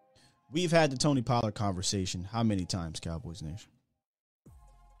 We've had the Tony Pollard conversation how many times, Cowboys Nation?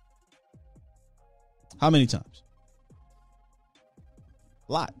 How many times?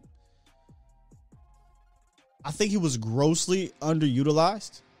 A lot. I think he was grossly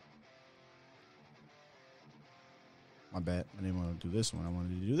underutilized. My bad. I didn't want to do this one. I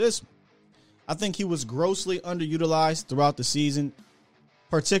wanted to do this one. I think he was grossly underutilized throughout the season,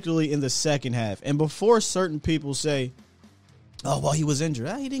 particularly in the second half. And before certain people say, oh, well, he was injured.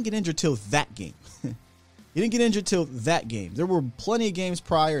 He didn't get injured till that game. He didn't get injured till that game. There were plenty of games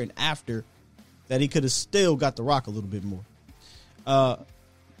prior and after that he could have still got the rock a little bit more.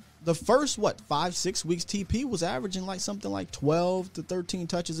 The first, 5-6 weeks, TP was averaging like something like 12 to 13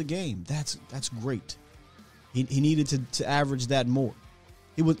 touches a game. That's great. He needed to average that more.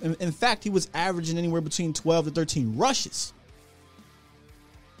 He was, in fact, he was averaging anywhere between 12 to 13 rushes.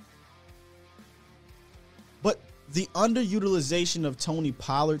 But the underutilization of Tony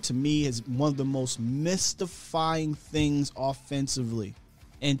Pollard, to me, is one of the most mystifying things offensively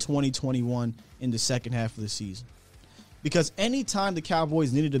in 2021 in the second half of the season. Because anytime the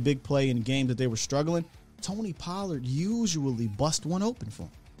Cowboys needed a big play in games that they were struggling, Tony Pollard usually bust one open for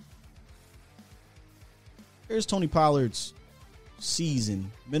him. Here's Tony Pollard's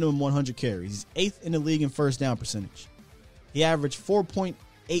season, minimum 100 carries. He's 8th in the league in first down percentage. He averaged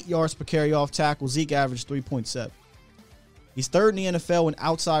 4.8 yards per carry off tackle. Zeke averaged 3.7. He's 3rd in the NFL in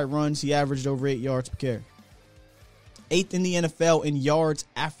outside runs. He averaged over 8 yards per carry. 8th in the NFL in yards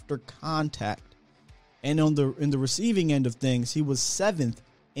after contact. And in the receiving end of things, he was 7th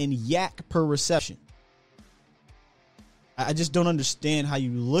in yak per reception. I just don't understand how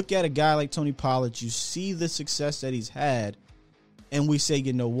you look at a guy like Tony Pollard, you see the success that he's had, and we say,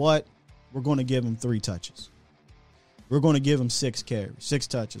 you know what? We're going to give him 3 touches. We're going to give him 6 carries, 6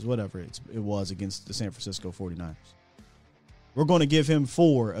 touches, whatever it was against the San Francisco 49ers. We're going to give him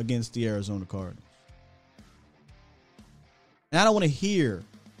 4 against the Arizona Cardinals. And I don't want to hear,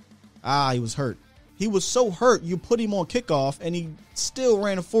 he was hurt. He was so hurt, you put him on kickoff, and he still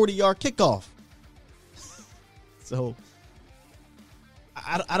ran a 40-yard kickoff. So,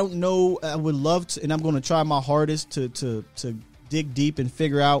 I don't know. I would love to, and I'm going to try my hardest to dig deep and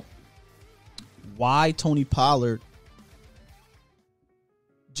figure out why Tony Pollard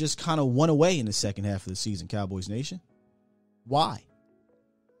just kind of went away in the second half of the season, Cowboys Nation. Why?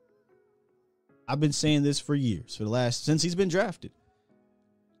 I've been saying this for years, since he's been drafted.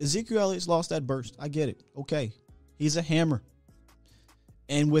 Ezekiel Elliott's lost that burst. I get it. Okay. He's a hammer.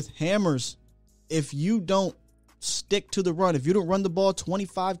 And with hammers, if you don't stick to the run, if you don't run the ball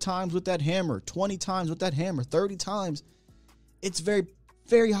 25 times with that hammer, 20 times with that hammer, 30 times, it's very,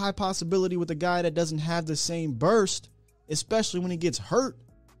 very high possibility with a guy that doesn't have the same burst, especially when he gets hurt,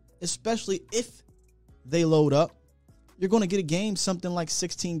 especially if they load up, you're going to get a game something like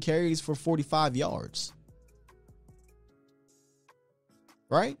 16 carries for 45 yards.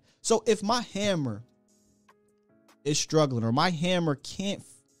 Right? So if my hammer is struggling or my hammer can't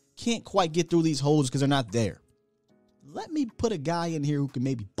quite get through these holes because they're not there, let me put a guy in here who can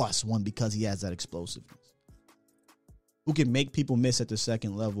maybe bust one because he has that explosiveness. Who can make people miss at the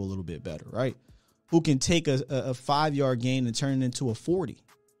second level a little bit better, right? Who can take a 5-yard gain and turn it into a 40.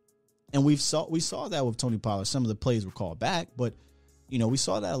 And we saw that with Tony Pollard. Some of the plays were called back, but we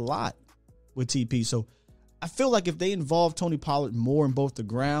saw that a lot with TP. So I feel like if they involve Tony Pollard more in both the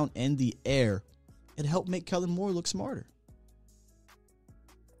ground and the air, it helped make Kellen Moore look smarter.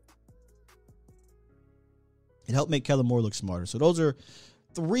 So those are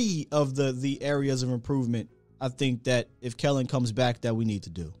 3 of the areas of improvement I think that if Kellen comes back that we need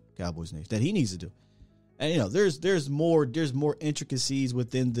to do, Cowboys Nation, that he needs to do. And there's more intricacies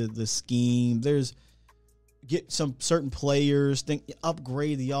within the scheme. There's get some certain players,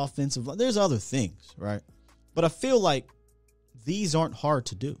 upgrade the offensive line. There's other things, right? But I feel like these aren't hard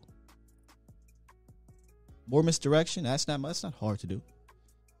to do. More misdirection, that's not hard to do.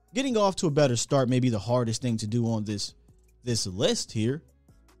 Getting off to a better start may be the hardest thing to do on this list here.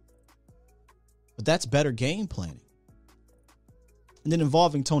 But that's better game planning. And then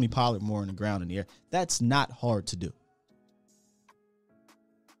involving Tony Pollard more on the ground and the air, that's not hard to do.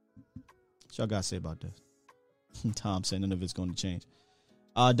 What y'all got to say about this? Tom said none of it's going to change.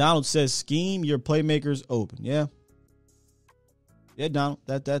 Donald says, scheme your playmakers open. Yeah, Donald,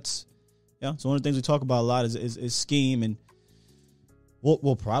 that's it's one of the things we talk about a lot is scheme, and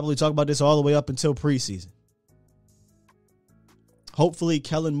we'll probably talk about this all the way up until preseason. Hopefully,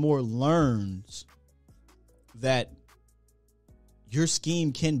 Kellen Moore learns that your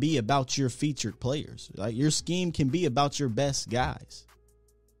scheme can be about your featured players. Like your scheme can be about your best guys.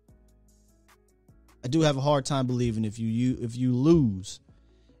 I do have a hard time believing if you lose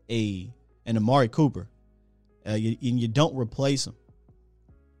an Amari Cooper and you don't replace him,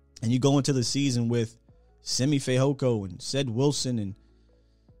 and you go into the season with Semi Fehoko and Ced Wilson and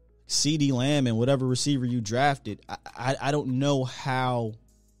CeeDee Lamb and whatever receiver you drafted, I don't know how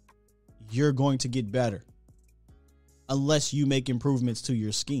you're going to get better unless you make improvements to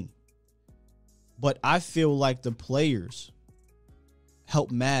your scheme. But I feel like the players help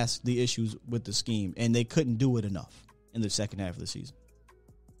mask the issues with the scheme, and they couldn't do it enough in the second half of the season.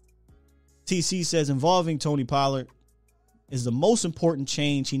 TC says involving Tony Pollard is the most important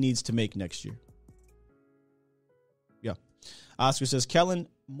change he needs to make next year. Yeah. Oscar says Kellen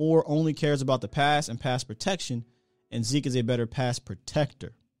Moore only cares about the pass and pass protection, and Zeke is a better pass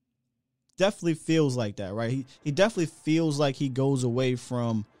protector. Definitely feels like that, right? He definitely feels like he goes away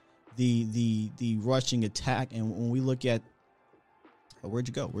from the rushing attack. And when we look at where'd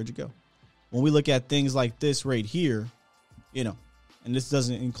you go? When we look at things like this right here, and this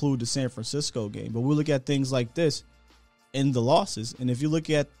doesn't include the San Francisco game, but we look at things like this in the losses, and if you look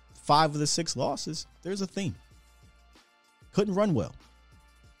at 5 of the 6 losses, there's a theme. Couldn't run well.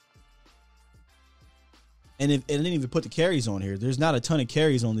 And then even put the carries on here, there's not a ton of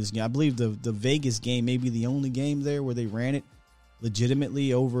carries on this game. I believe the Vegas game may be the only game there where they ran it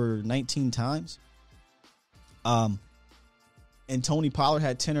legitimately over 19 times. And Tony Pollard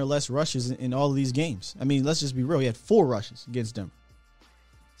had 10 or less rushes in all of these games. I mean, let's just be real. He had 4 rushes against Denver,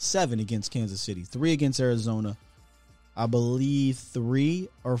 7 against Kansas City, 3 against Arizona, I believe 3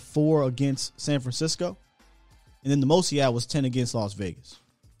 or 4 against San Francisco. And then the most he had was 10 against Las Vegas.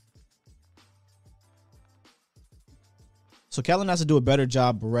 So Kellen has to do a better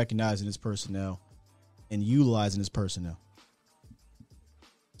job of recognizing his personnel and utilizing his personnel.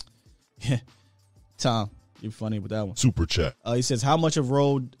 Tom, you're funny with that one. Super chat. He says, how much of a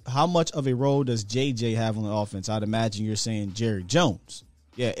role does JJ have on the offense? I'd imagine you're saying Jerry Jones.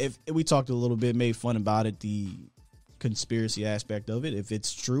 Yeah, if we talked a little bit, made fun about it, the conspiracy aspect of it. If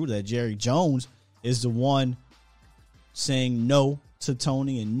it's true that Jerry Jones is the one saying no to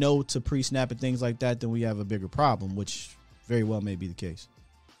Tony and no to pre-snap and things like that, then we have a bigger problem, which very well may be the case.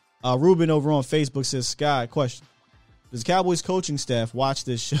 Ruben over on Facebook says, Sky, question. Does Cowboys coaching staff watch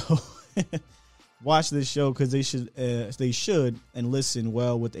this show? Watch this show because they should and listen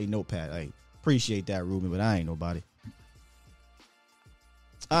well with a notepad. I appreciate that, Ruben, but I ain't nobody.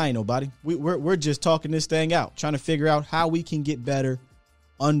 We're just talking this thing out, trying to figure out how we can get better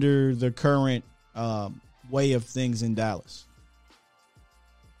under the current way of things in Dallas.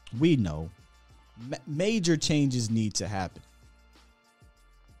 We know major changes need to happen.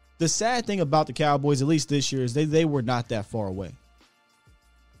 The sad thing about the Cowboys, at least this year, is they were not that far away.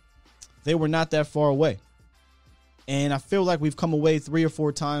 They were not that far away. And I feel like we've come away 3 or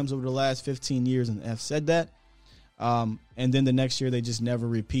 4 times over the last 15 years and have said that. And then the next year they just never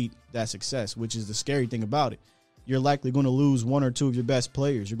repeat that success, which is the scary thing about it. You're likely going to lose 1 or 2 of your best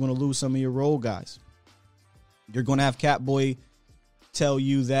players. You're going to lose some of your role guys. You're going to have Catboy tell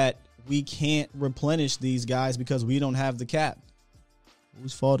you that we can't replenish these guys because we don't have the cap.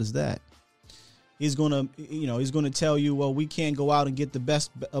 Whose fault is that? He's going to tell you, well, we can't go out and get the best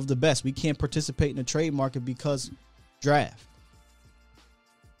of the best. We can't participate in the trade market because draft.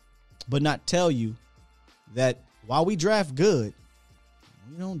 But not tell you that while we draft good,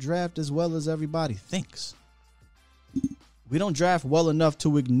 we don't draft as well as everybody thinks. We don't draft well enough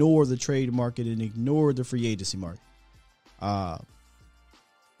to ignore the trade market and ignore the free agency market.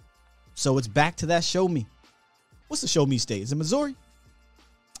 So it's back to that show me. What's the show me state? Is it Missouri?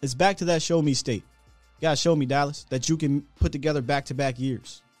 It's back to that show me state. You gotta show me, Dallas, that you can put together back-to-back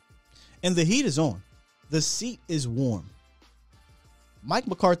years. And the heat is on. The seat is warm. Mike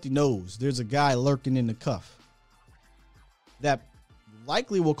McCarthy knows there's a guy lurking in the cuff that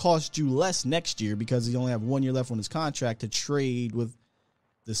likely will cost you less next year because he only have 1 year left on his contract to trade with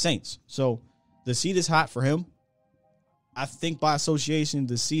the Saints. So the seat is hot for him. I think by association,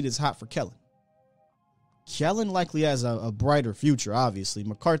 the seat is hot for Kellen. Kellen likely has a brighter future, obviously.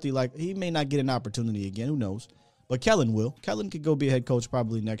 McCarthy, he may not get an opportunity again. Who knows? But Kellen will. Kellen could go be a head coach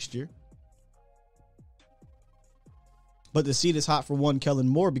probably next year. But the seat is hot for one Kellen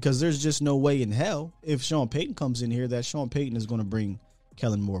Moore because there's just no way in hell if Sean Payton comes in here that Sean Payton is going to bring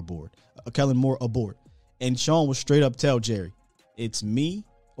Kellen Moore aboard. And Sean will straight up tell Jerry, it's me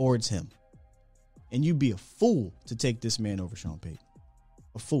or it's him. And you'd be a fool to take this man over Sean Payton.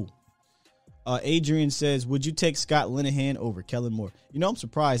 A fool. Adrian says, would you take Scott Linehan over Kellen Moore? You know, I'm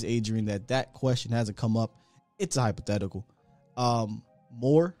surprised, Adrian, that question hasn't come up. It's a hypothetical.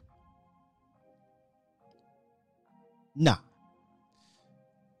 Moore? Nah.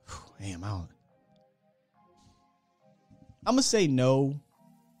 Damn, I'm going to say no.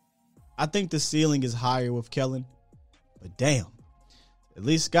 I think the ceiling is higher with Kellen. But damn. At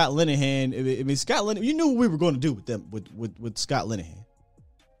least Scott Linehan, Scott Linehan, you knew what we were going to do with them, with Scott Linehan.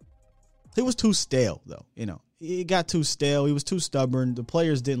 He was too stale, though. He got too stale. He was too stubborn. The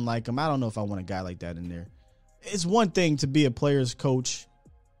players didn't like him. I don't know if I want a guy like that in there. It's one thing to be a player's coach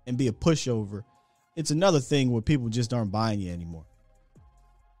and be a pushover. It's another thing where people just aren't buying you anymore.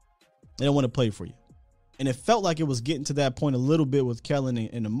 They don't want to play for you. And it felt like it was getting to that point a little bit with Kellen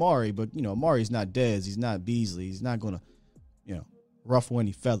and Amari, but, Amari's not Dez. He's not Beasley. He's not going to, ruffle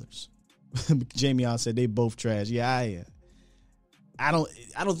any feathers. Jamie on said they both trash. Yeah, I don't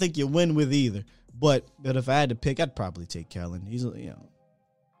think you win with either. But if I had to pick, I'd probably take Kellen. He's,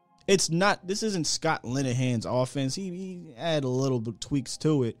 this isn't Scott Linehan's offense. He had a little bit tweaks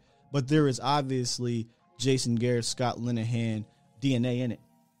to it, but there is obviously Jason Garrett, Scott Linehan DNA in it.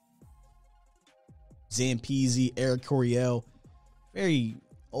 Zampese, Eric Coryell, very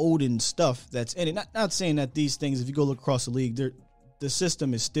olden stuff that's in it. Not saying that these things, if you go look across the league, the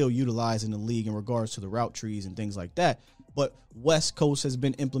system is still utilized in the league in regards to the route trees and things like that. But West Coast has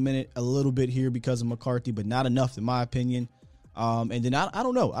been implemented a little bit here because of McCarthy, but not enough, in my opinion. And then I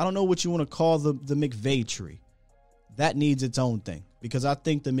don't know. I don't know what you want to call the McVay tree. That needs its own thing because I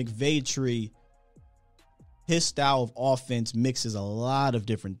think the McVay tree, his style of offense mixes a lot of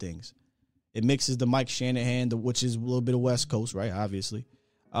different things. It mixes the Mike Shanahan, which is a little bit of West Coast, right? Obviously.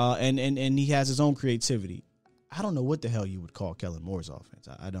 And he has his own creativity. I don't know what the hell you would call Kellen Moore's offense.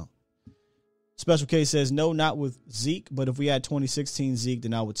 I don't. Special K says, no, not with Zeke, but if we had 2016 Zeke,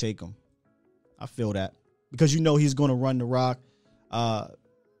 then I would take him. I feel that. because you know he's going to run the rock.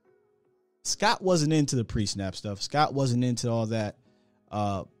 Scott wasn't into the pre-snap stuff. Scott wasn't into all that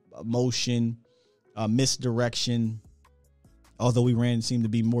motion, misdirection. Although we seemed to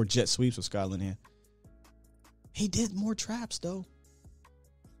be more jet sweeps with Scott Linehan. He did more traps, though.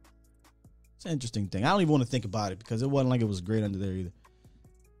 It's an interesting thing. I don't even want to think about it because it wasn't like it was great under there either.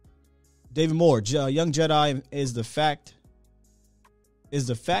 David Moore, Young Jedi is the fact. Is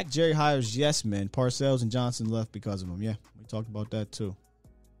the fact Jerry hires yes men, Parcells and Johnson left because of him. Yeah, we talked about that too.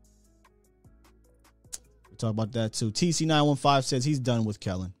 TC915 says he's done with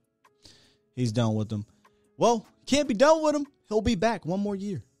Kellen. He's done with him. Well, can't be done with him. He'll be back one more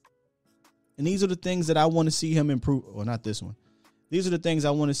year. And these are the things that I want to see him improve. Well, not this one. These are the things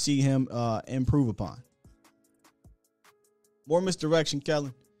I want to see him improve upon. More misdirection,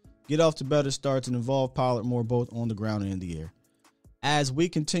 Kellen. Get off to better starts and involve Pollard more both on the ground and in the air. As we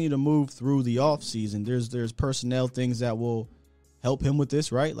continue to move through the offseason, there's personnel things that will help him with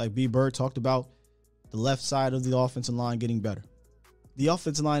this, right? Like B. Bird talked about the left side of the offensive line getting better. The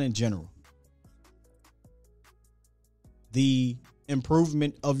offensive line in general. The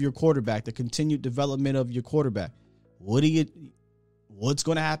improvement of your quarterback, the continued development of your quarterback. What's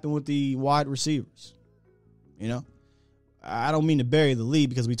going to happen with the wide receivers? You know, I don't mean to bury the lead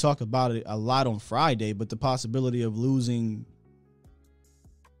because we talked about it a lot on Friday, but the possibility of losing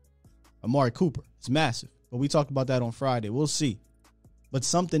Amari Cooper is massive. But we talked about that on Friday. We'll see. But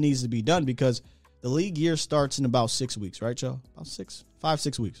something needs to be done because the league year starts in about 6 weeks, right, y'all? About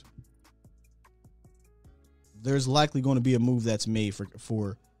 5-6 weeks. There's likely going to be a move that's made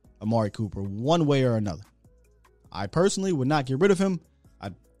for Amari Cooper one way or another. I personally would not get rid of him.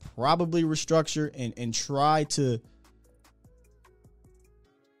 I'd probably restructure and try to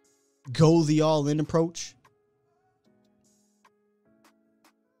go the all-in approach.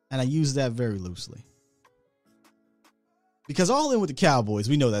 And I use that very loosely. Because all in with the Cowboys,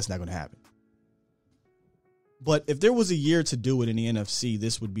 we know that's not going to happen. But if there was a year to do it in the NFC,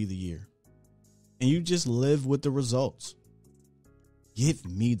 this would be the year. And you just live with the results. Give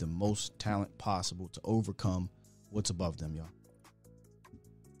me the most talent possible to overcome what's above them, y'all.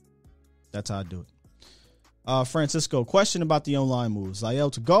 That's how I do it. Francisco, question about the O-line moves. Lyell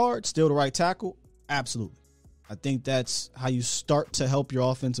to guard, still the right tackle? Absolutely. I think that's how you start to help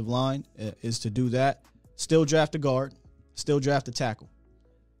your offensive line is to do that. Still draft a guard, still draft a tackle.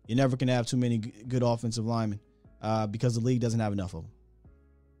 You never can have too many good offensive linemen because the league doesn't have enough of them.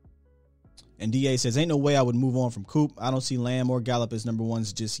 And DA says, ain't no way I would move on from Coop. I don't see Lamb or Gallup as number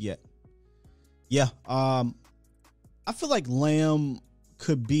ones just yet. Yeah. I feel like Lamb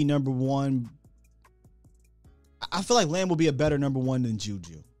could be number one. I feel like Lamb will be a better number one than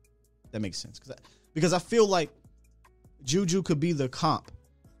Juju. That makes sense. Because I feel like Juju could be the comp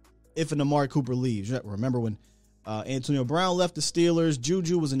if an Amari Cooper leaves. Remember when Antonio Brown left the Steelers,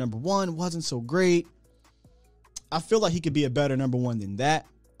 Juju was a number one, wasn't so great. I feel like he could be a better number one than that.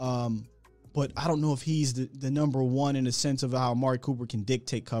 But I don't know if he's the number one in the sense of how Amari Cooper can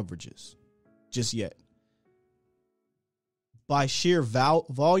dictate coverages just yet. By sheer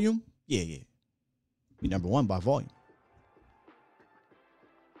volume, yeah. Be number one by volume.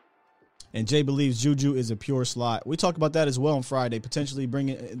 And Jay believes Juju is a pure slot. We talked about that as well on Friday, potentially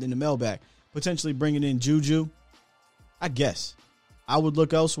bringing in the mailbag, potentially bringing in Juju. I guess I would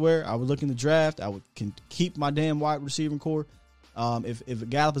look elsewhere. I would look in the draft. Can keep my damn wide receiving core. If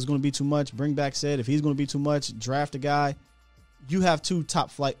Gallup is going to be too much, bring back Said. If he's going to be too much, draft a guy. You have two top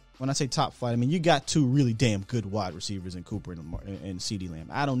flight. When I say top flight, I mean you got two really damn good wide receivers in Cooper and CeeDee Lamb.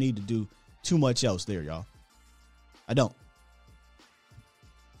 I don't need to do too much else there, y'all. I don't.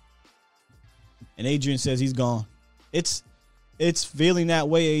 And Adrian says he's gone. It's feeling that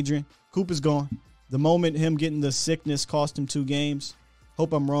way, Adrian. Cooper's gone. The moment him getting the sickness cost him 2 games.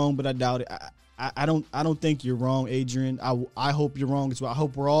 Hope I'm wrong, but I doubt it. I don't think you're wrong, Adrian. I hope you're wrong as well. I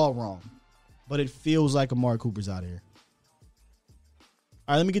hope we're all wrong. But it feels like Amari Cooper's out of here.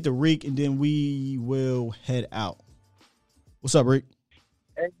 All right, let me get to Reek, and then we will head out. What's up, Reek?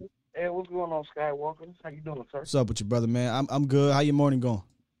 Hey, what's going on, Skywalker? How you doing, sir? What's up with you, brother, man? I'm good. How your morning going?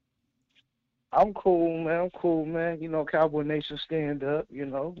 I'm cool, man. You know, Cowboy Nation, stand up. You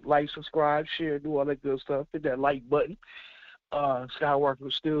know, like, subscribe, share, do all that good stuff. Hit that like button.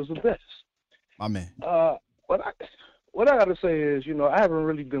 Skywalker still is the best. My man. What I gotta say is, you know, I haven't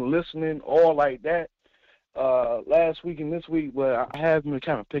really been listening all like that last week and this week, but I have been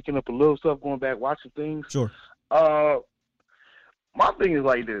kind of picking up a little stuff, going back, watching things. Sure. My thing is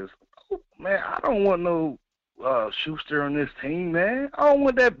like this, man. I don't want no Schuster on this team, man. I don't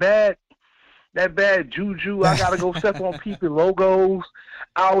want that bad Juju. I gotta go step on people logos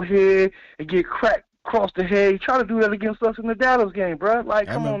out here and get cracked across the head. He tried to do that against us in the Dallas game, bro. Like,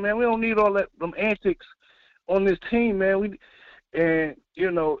 come on, man. We don't need all that them antics on this team, man.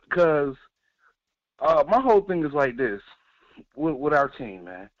 Because my whole thing is like this with our team,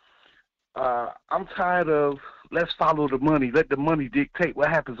 man. I'm tired of let's follow the money, let the money dictate what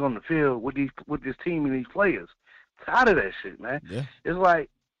happens on the field with this team and these players. Tired of that shit, man. Yeah. It's like,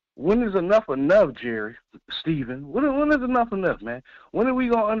 when is enough, Jerry, Steven? When is enough, man? When are we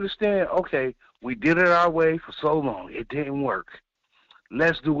going to understand, okay, we did it our way for so long. It didn't work.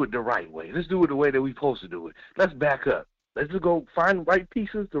 Let's do it the right way. Let's do it the way that we're supposed to do it. Let's back up. Let's just go find the right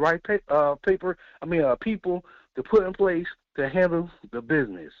pieces, the right people to put in place to handle the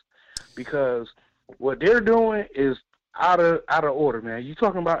business. Because what they're doing is out of order, man. You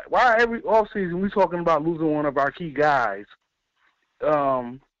talking about why every offseason we talking about losing one of our key guys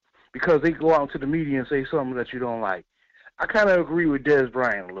because they go out into the media and say something that you don't like. I kind of agree with Des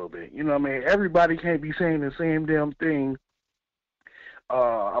Bryant a little bit. You know what I mean? Everybody can't be saying the same damn thing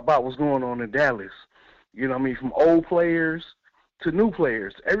about what's going on in Dallas. You know what I mean? From old players to new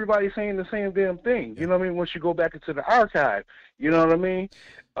players. Everybody's saying the same damn thing. You know what I mean? Once you go back into the archive, you know what I mean?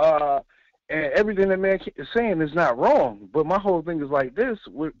 And everything that man is saying is not wrong. But my whole thing is like this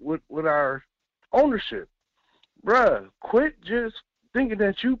with our ownership. Bruh, quit just thinking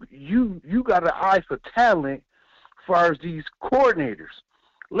that you got an eye for talent as far as these coordinators.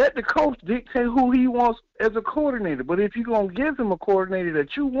 Let the coach dictate who he wants as a coordinator. But if you're going to give him a coordinator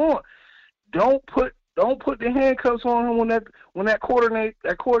that you want, don't put the handcuffs on him when that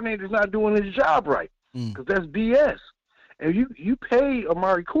coordinator's not doing his job right. Because that's BS. And you pay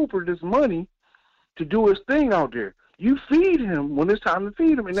Amari Cooper this money to do his thing out there. You feed him when it's time to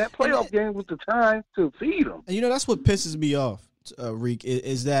feed him. And that playoff game was the time to feed him. And that's what pisses me off, Reek,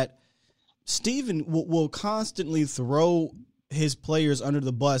 is that Steven will constantly throw his players under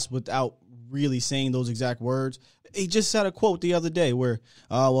the bus without really saying those exact words. He just said a quote the other day where,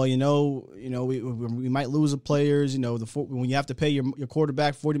 we might lose the players. When you have to pay your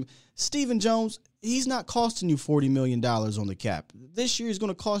quarterback $40. Stephen Jones, he's not costing you $40 million on the cap. This year is going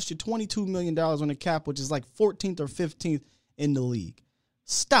to cost you $22 million on the cap, which is like 14th or 15th in the league.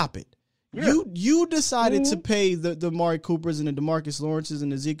 Stop it. Yeah. You decided to pay the Amari Coopers and the DeMarcus Lawrences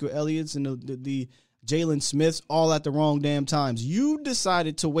and Ezekiel Elliott's and the Jalen Smiths all at the wrong damn times. You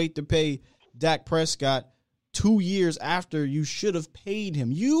decided to wait to pay Dak Prescott 2 years after you should have paid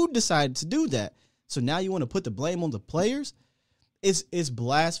him. You decided to do that. So now you want to put the blame on the players? It's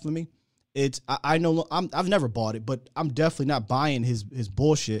blasphemy. I know I've never bought it, but I'm definitely not buying his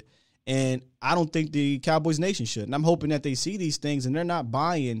bullshit. And I don't think the Cowboys Nation should. And I'm hoping that they see these things and they're not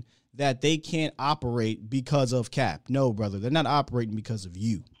buying that they can't operate because of cap. No, brother, they're not operating because of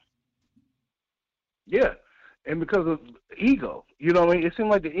you. Yeah, and because of ego. You know what I mean? It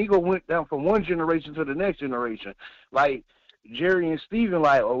seemed like the ego went down from one generation to the next generation. Like Jerry and Steven,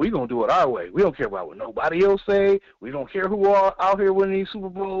 like, oh, we're going to do it our way. We don't care about what nobody else say. We don't care who are out here winning these Super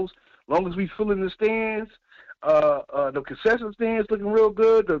Bowls. As long as we fill in the stands, the concession stands looking real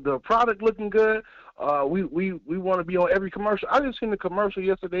good, the product looking good. We want to be on every commercial. I just seen the commercial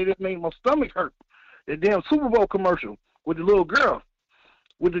yesterday that made my stomach hurt. The damn Super Bowl commercial with the little girl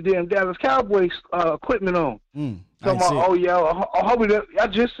with the damn Dallas Cowboys equipment on. I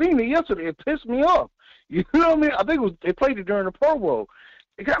just seen it yesterday. It pissed me off. You know what I mean? I think they played it during the Pro Bowl.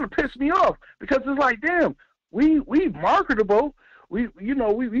 It kind of pissed me off because it's like, damn, we marketable. We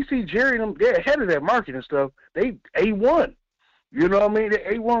see Jerry and them, they're ahead of that marketing stuff. They A1. You know what I mean?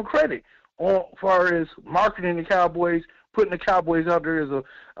 They A1 credit on as far as marketing the Cowboys, putting the Cowboys out there as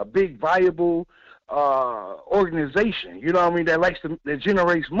a big, viable organization. You know what I mean? That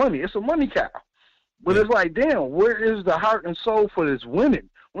generates money. It's a money cow. But it's like, damn, where is the heart and soul for this winning?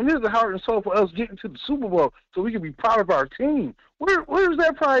 When is the heart and soul for us getting to the Super Bowl so we can be proud of our team? Where's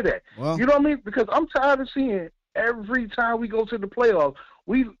that pride at? Well, you know what I mean? Because I'm tired of seeing every time we go to the playoffs,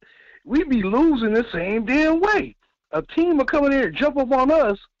 we be losing the same damn way. A team will come in here and jump up on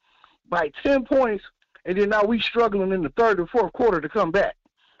us by 10 points, and then now we struggling in the third and fourth quarter to come back.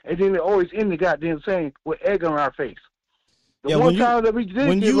 And then they always end the goddamn thing with egg on our face. The one time that we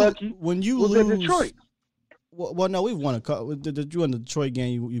did get lucky was in Detroit. Well, no, we've won a couple. You won the Detroit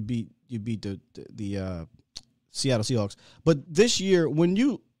game. You beat the Seattle Seahawks. But this year, when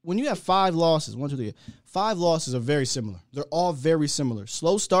you have 5 losses, 1, 2, 3, 5 losses are very similar. They're all very similar.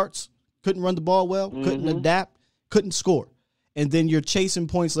 Slow starts, couldn't run the ball well, couldn't adapt, couldn't score, and then you're chasing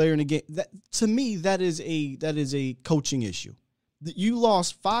points later in the game. To me, that is a coaching issue. You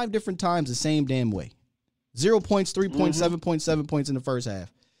lost 5 different times the same damn way. 0 points, 3 points, 7 points, 7 points in the first half.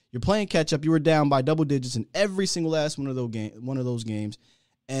 You're playing catch up. You were down by double digits in every single last one of those games,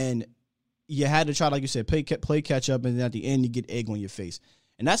 and you had to try, like you said, play catch up, and then at the end you get egg on your face.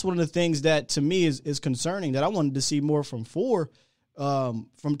 And that's one of the things that to me is concerning, that I wanted to see more from from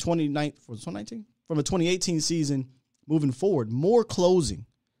 2019, from the 2018 season moving forward. More closing.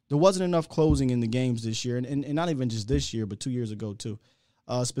 There wasn't enough closing in the games this year, and not even just this year, but 2 years ago too,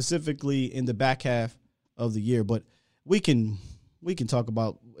 specifically in the back half of the year. But we can talk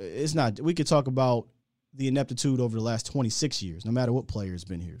about we could talk about the ineptitude over the last 26 years, no matter what player has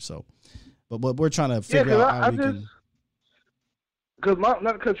been here. So, but we're trying to figure out how we can. Because not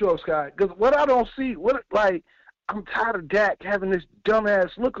to cut you off, Scott. Because what I don't see, I'm tired of Dak having this dumbass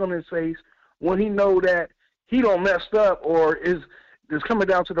look on his face when he know that he don't messed up or is coming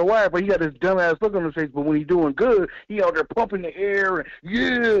down to the wire, but he got this dumbass look on his face. But when he's doing good, he out there pumping the air and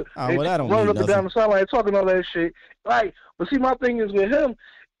running up and down the sideline, talking all that shit. But see, my thing is with him,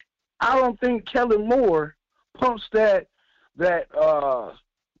 I don't think Kellen Moore pumps that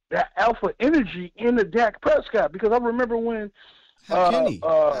alpha energy into Dak Prescott, because I remember when. How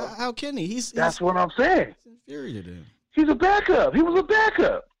can he? That's what I'm saying. It's inferior to him. He's a backup. He was a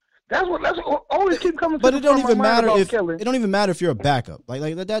backup. That's what always keep coming. But it don't even matter if it don't even matter if you're a backup.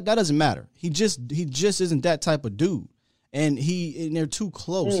 Like that doesn't matter. He just isn't that type of dude. And they're too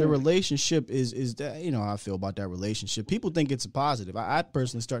close. Their relationship is that, how I feel about that relationship. People think it's a positive. I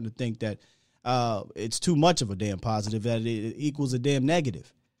personally starting to think that it's too much of a damn positive, that it equals a damn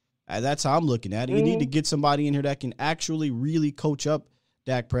negative. That's how I'm looking at it. You need to get somebody in here that can actually really coach up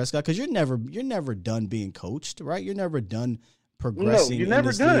Dak Prescott, because you're never done being coached, right? You're never done progressing in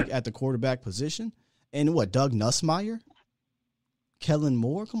this league at the quarterback position. And what, Doug Nussmeier? Kellen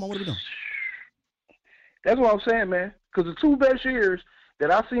Moore? Come on, what are we doing? That's what I'm saying, man. Because the two best years that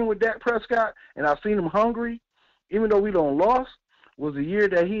I've seen with Dak Prescott, and I've seen him hungry, even though we don't lost, was the year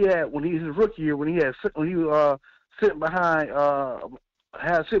that he had his rookie year when he was sitting behind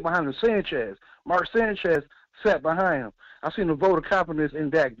the Sanchez. Mark Sanchez sat behind him. I seen the vote of confidence in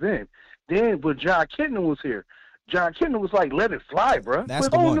Dak then. But John Kitna was here. John Kitna was like, let it fly, bro. That's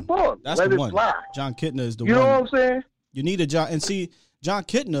the one. Let it fly. John Kitna is the one. You know what I'm saying? You need a John. And see, John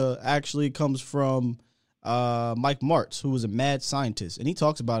Kitna actually comes from Mike Martz, who was a mad scientist. And he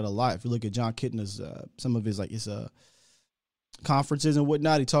talks about it a lot. If you look at John Kitna's, some of his conferences and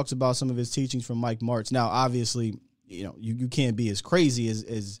whatnot, he talks about some of his teachings from Mike Martz. Now, obviously, you can't be as crazy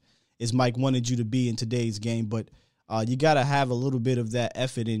as Mike wanted you to be in today's game, but you got to have a little bit of that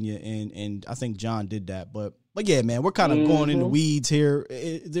effort in you, and I think John did that. But yeah, man, we're kind of going in the weeds here.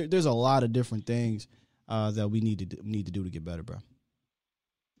 There's a lot of different things that we need to do to get better, bro.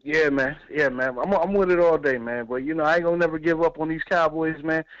 Yeah, man. I'm with it all day, man. But I ain't gonna never give up on these Cowboys,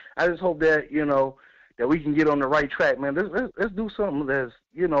 man. I just hope that that we can get on the right track, man. Let's do something that's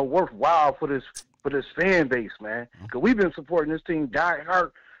worthwhile for this fan base, man. Because we've been supporting this team die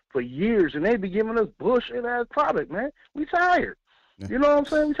hard for years, and they be giving us bullshit ass product, man. We tired. Yeah. You know what I'm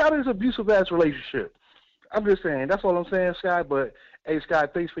saying? We tired of this abusive ass relationship. I'm just saying. That's all I'm saying, Sky. But hey, Sky,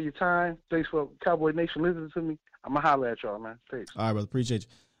 thanks for your time. Thanks for Cowboy Nation listening to me. I'm gonna holler at y'all, man. Thanks. All right, brother. Appreciate you.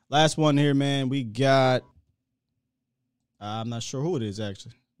 Last one here, man. We got. I'm not sure who it is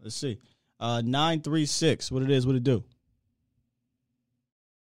actually. Let's see. 936. What it is? What it do?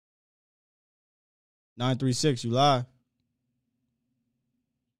 936. You live?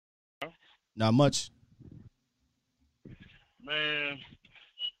 Not much. Man,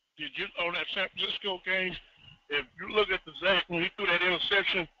 did you know that San Francisco game? If you look at the Zach, when he threw that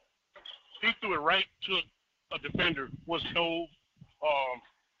interception, he threw it right to a defender. Was no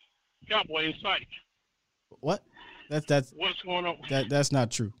Cowboy in sight. What? That's what's going on. That's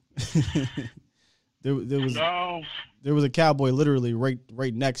not true. there was a Cowboy literally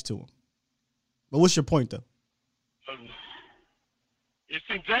right next to him. But what's your point though? It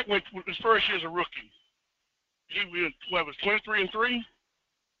seems Zach went his first year as a rookie. He was 23-3.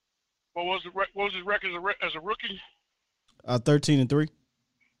 What was his record as a rookie? 13-3. 13-3.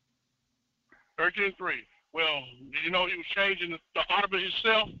 Well, he was changing the audible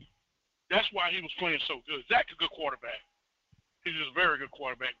himself. That's why he was playing so good. Zach's a good quarterback. He's just a very good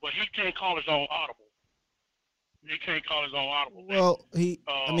quarterback, but he can't call his own audible. Well, he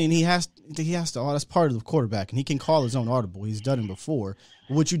has to. That's part of the quarterback, and he can call his own audible. He's done it before.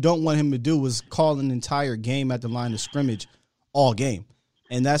 But what you don't want him to do is call an entire game at the line of scrimmage all game,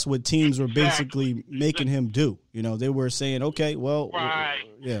 and that's what teams were basically making him do. They were saying, okay, well, right.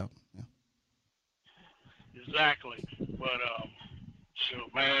 Yeah. Exactly. But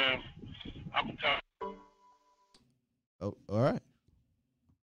man, I'm tired. Oh, all right.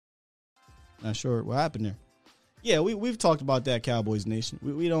 Not sure what happened there. Yeah, we've talked about that, Cowboys Nation.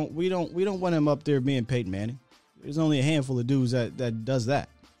 We don't want him up there being Peyton Manning. There's only a handful of dudes that does that.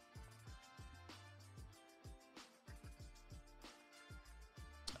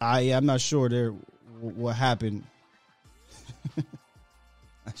 I'm not sure what happened.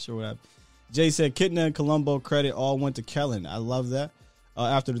 Not sure what happened. Jay said Kitna and Colombo credit all went to Kellen. I love that.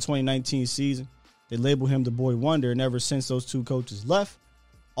 After the 2019 season, they labeled him the boy wonder, and ever since those two coaches left,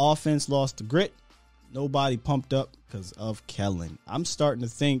 offense lost the grit. Nobody pumped up because of Kellen. I'm starting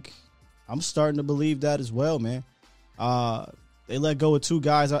to believe that as well, man. They let go of two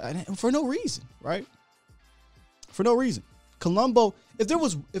guys for no reason, right? For no reason. Colombo, if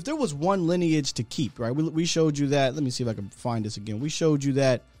there was one lineage to keep, right? We showed you that. Let me see if I can find this again. We showed you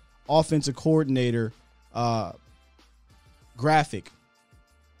that offensive coordinator graphic.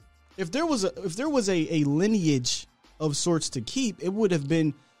 If there was a lineage of sorts to keep, it would have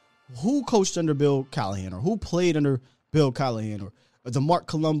been who coached under Bill Callahan or who played under Bill Callahan or the Mark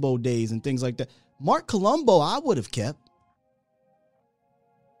Colombo days and things like that. Mark Colombo, I would have kept.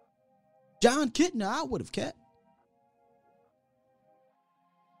 John Kitna, I would have kept.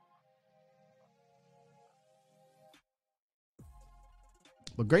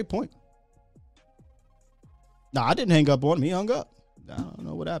 But great point. No, I didn't hang up on him. He hung up. I don't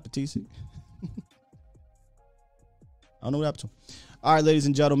know what happened, TC. I don't know what happened to him. All right, ladies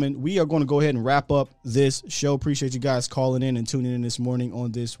and gentlemen, we are going to go ahead and wrap up this show. Appreciate you guys calling in and tuning in this morning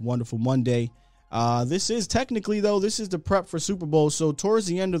on this wonderful Monday. This is the prep for Super Bowl. So towards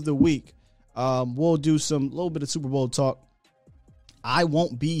the end of the week, we'll do little bit of Super Bowl talk. I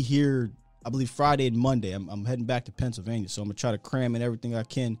won't be here, I believe, Friday and Monday. I'm heading back to Pennsylvania, so I'm going to try to cram in everything I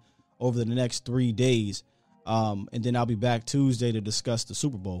can over the next 3 days. And then I'll be back Tuesday to discuss the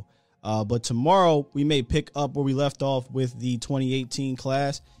Super Bowl. But tomorrow we may pick up where we left off with the 2018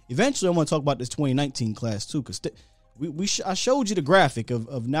 class. Eventually, I want to talk about this 2019 class too, because I showed you the graphic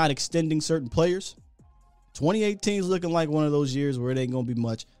of not extending certain players. 2018 is looking like one of those years where it ain't gonna be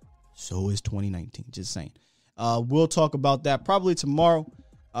much. So is 2019. Just saying. We'll talk about that probably tomorrow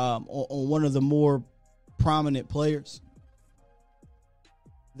on one of the more prominent players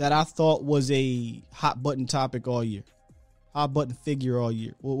that I thought was a hot button topic all year. Hot button figure all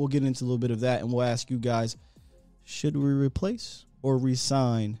year. We'll get into a little bit of that, and we'll ask you guys, should we replace or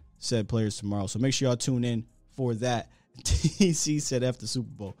resign said players tomorrow? So make sure y'all tune in for that. TC said after Super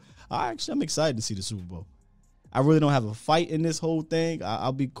Bowl. I'm excited to see the Super Bowl. I really don't have a fight in this whole thing.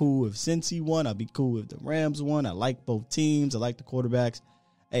 I'll be cool if Cincy won. I'll be cool if the Rams won. I like both teams. I like the quarterbacks.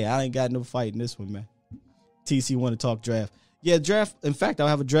 Hey, I ain't got no fight in this one, man. TC want to talk draft. Yeah, draft. In fact, I'll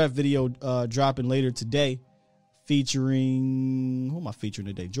have a draft video dropping later today. Featuring, who am I featuring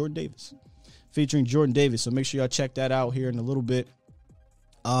today? Jordan Davis. Featuring Jordan Davis. So make sure y'all check that out here in a little bit.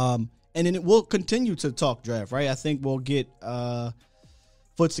 And then we'll continue to talk draft, right? I think we'll get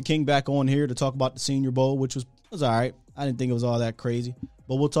Foots the King back on here to talk about the Senior Bowl, which was all right. I didn't think it was all that crazy.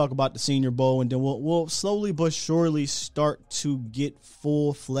 But we'll talk about the Senior Bowl, and then we'll slowly but surely start to get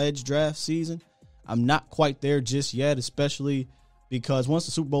full-fledged draft season. I'm not quite there just yet, especially because once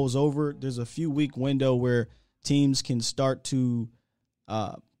the Super Bowl is over, there's a few-week window where teams can start to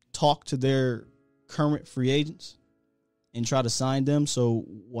talk to their current free agents and try to sign them. So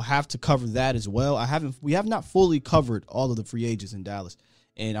we'll have to cover that as well. We have not fully covered all of the free agents in Dallas,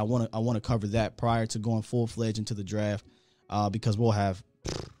 and I want to cover that prior to going full fledged into the draft because we'll have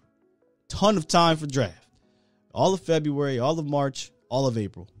a ton of time for draft. All of February, all of March, all of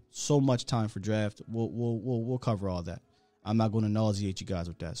April. So much time for draft. We'll cover all that. I'm not going to nauseate you guys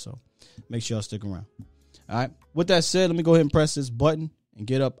with that, so make sure y'all stick around. All right. With that said, let me go ahead and press this button and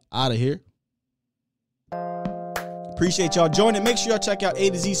get up out of here. Appreciate y'all joining. Make sure y'all check out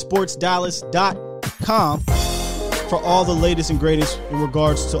AtoZSportsDallas.com for all the latest and greatest in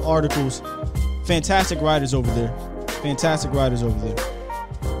regards to articles. Fantastic writers over there.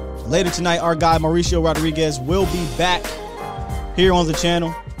 Later tonight, our guy Mauricio Rodriguez will be back here on the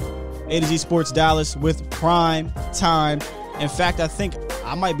channel. A2Z Sports Dallas with prime time. In fact, I think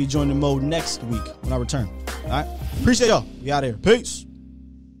I might be joining Mo next week when I return. All right. Appreciate y'all. We out here. Peace.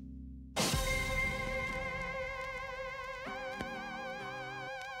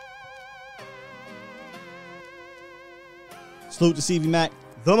 Salute to CV Mac,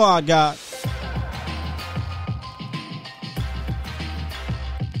 the mod god.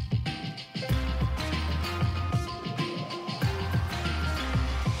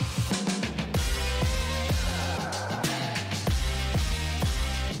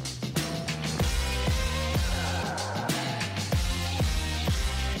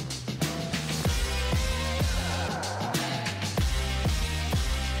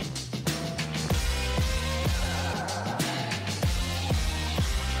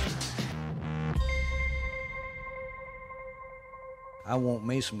 I want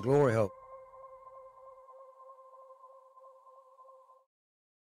me some glory hole.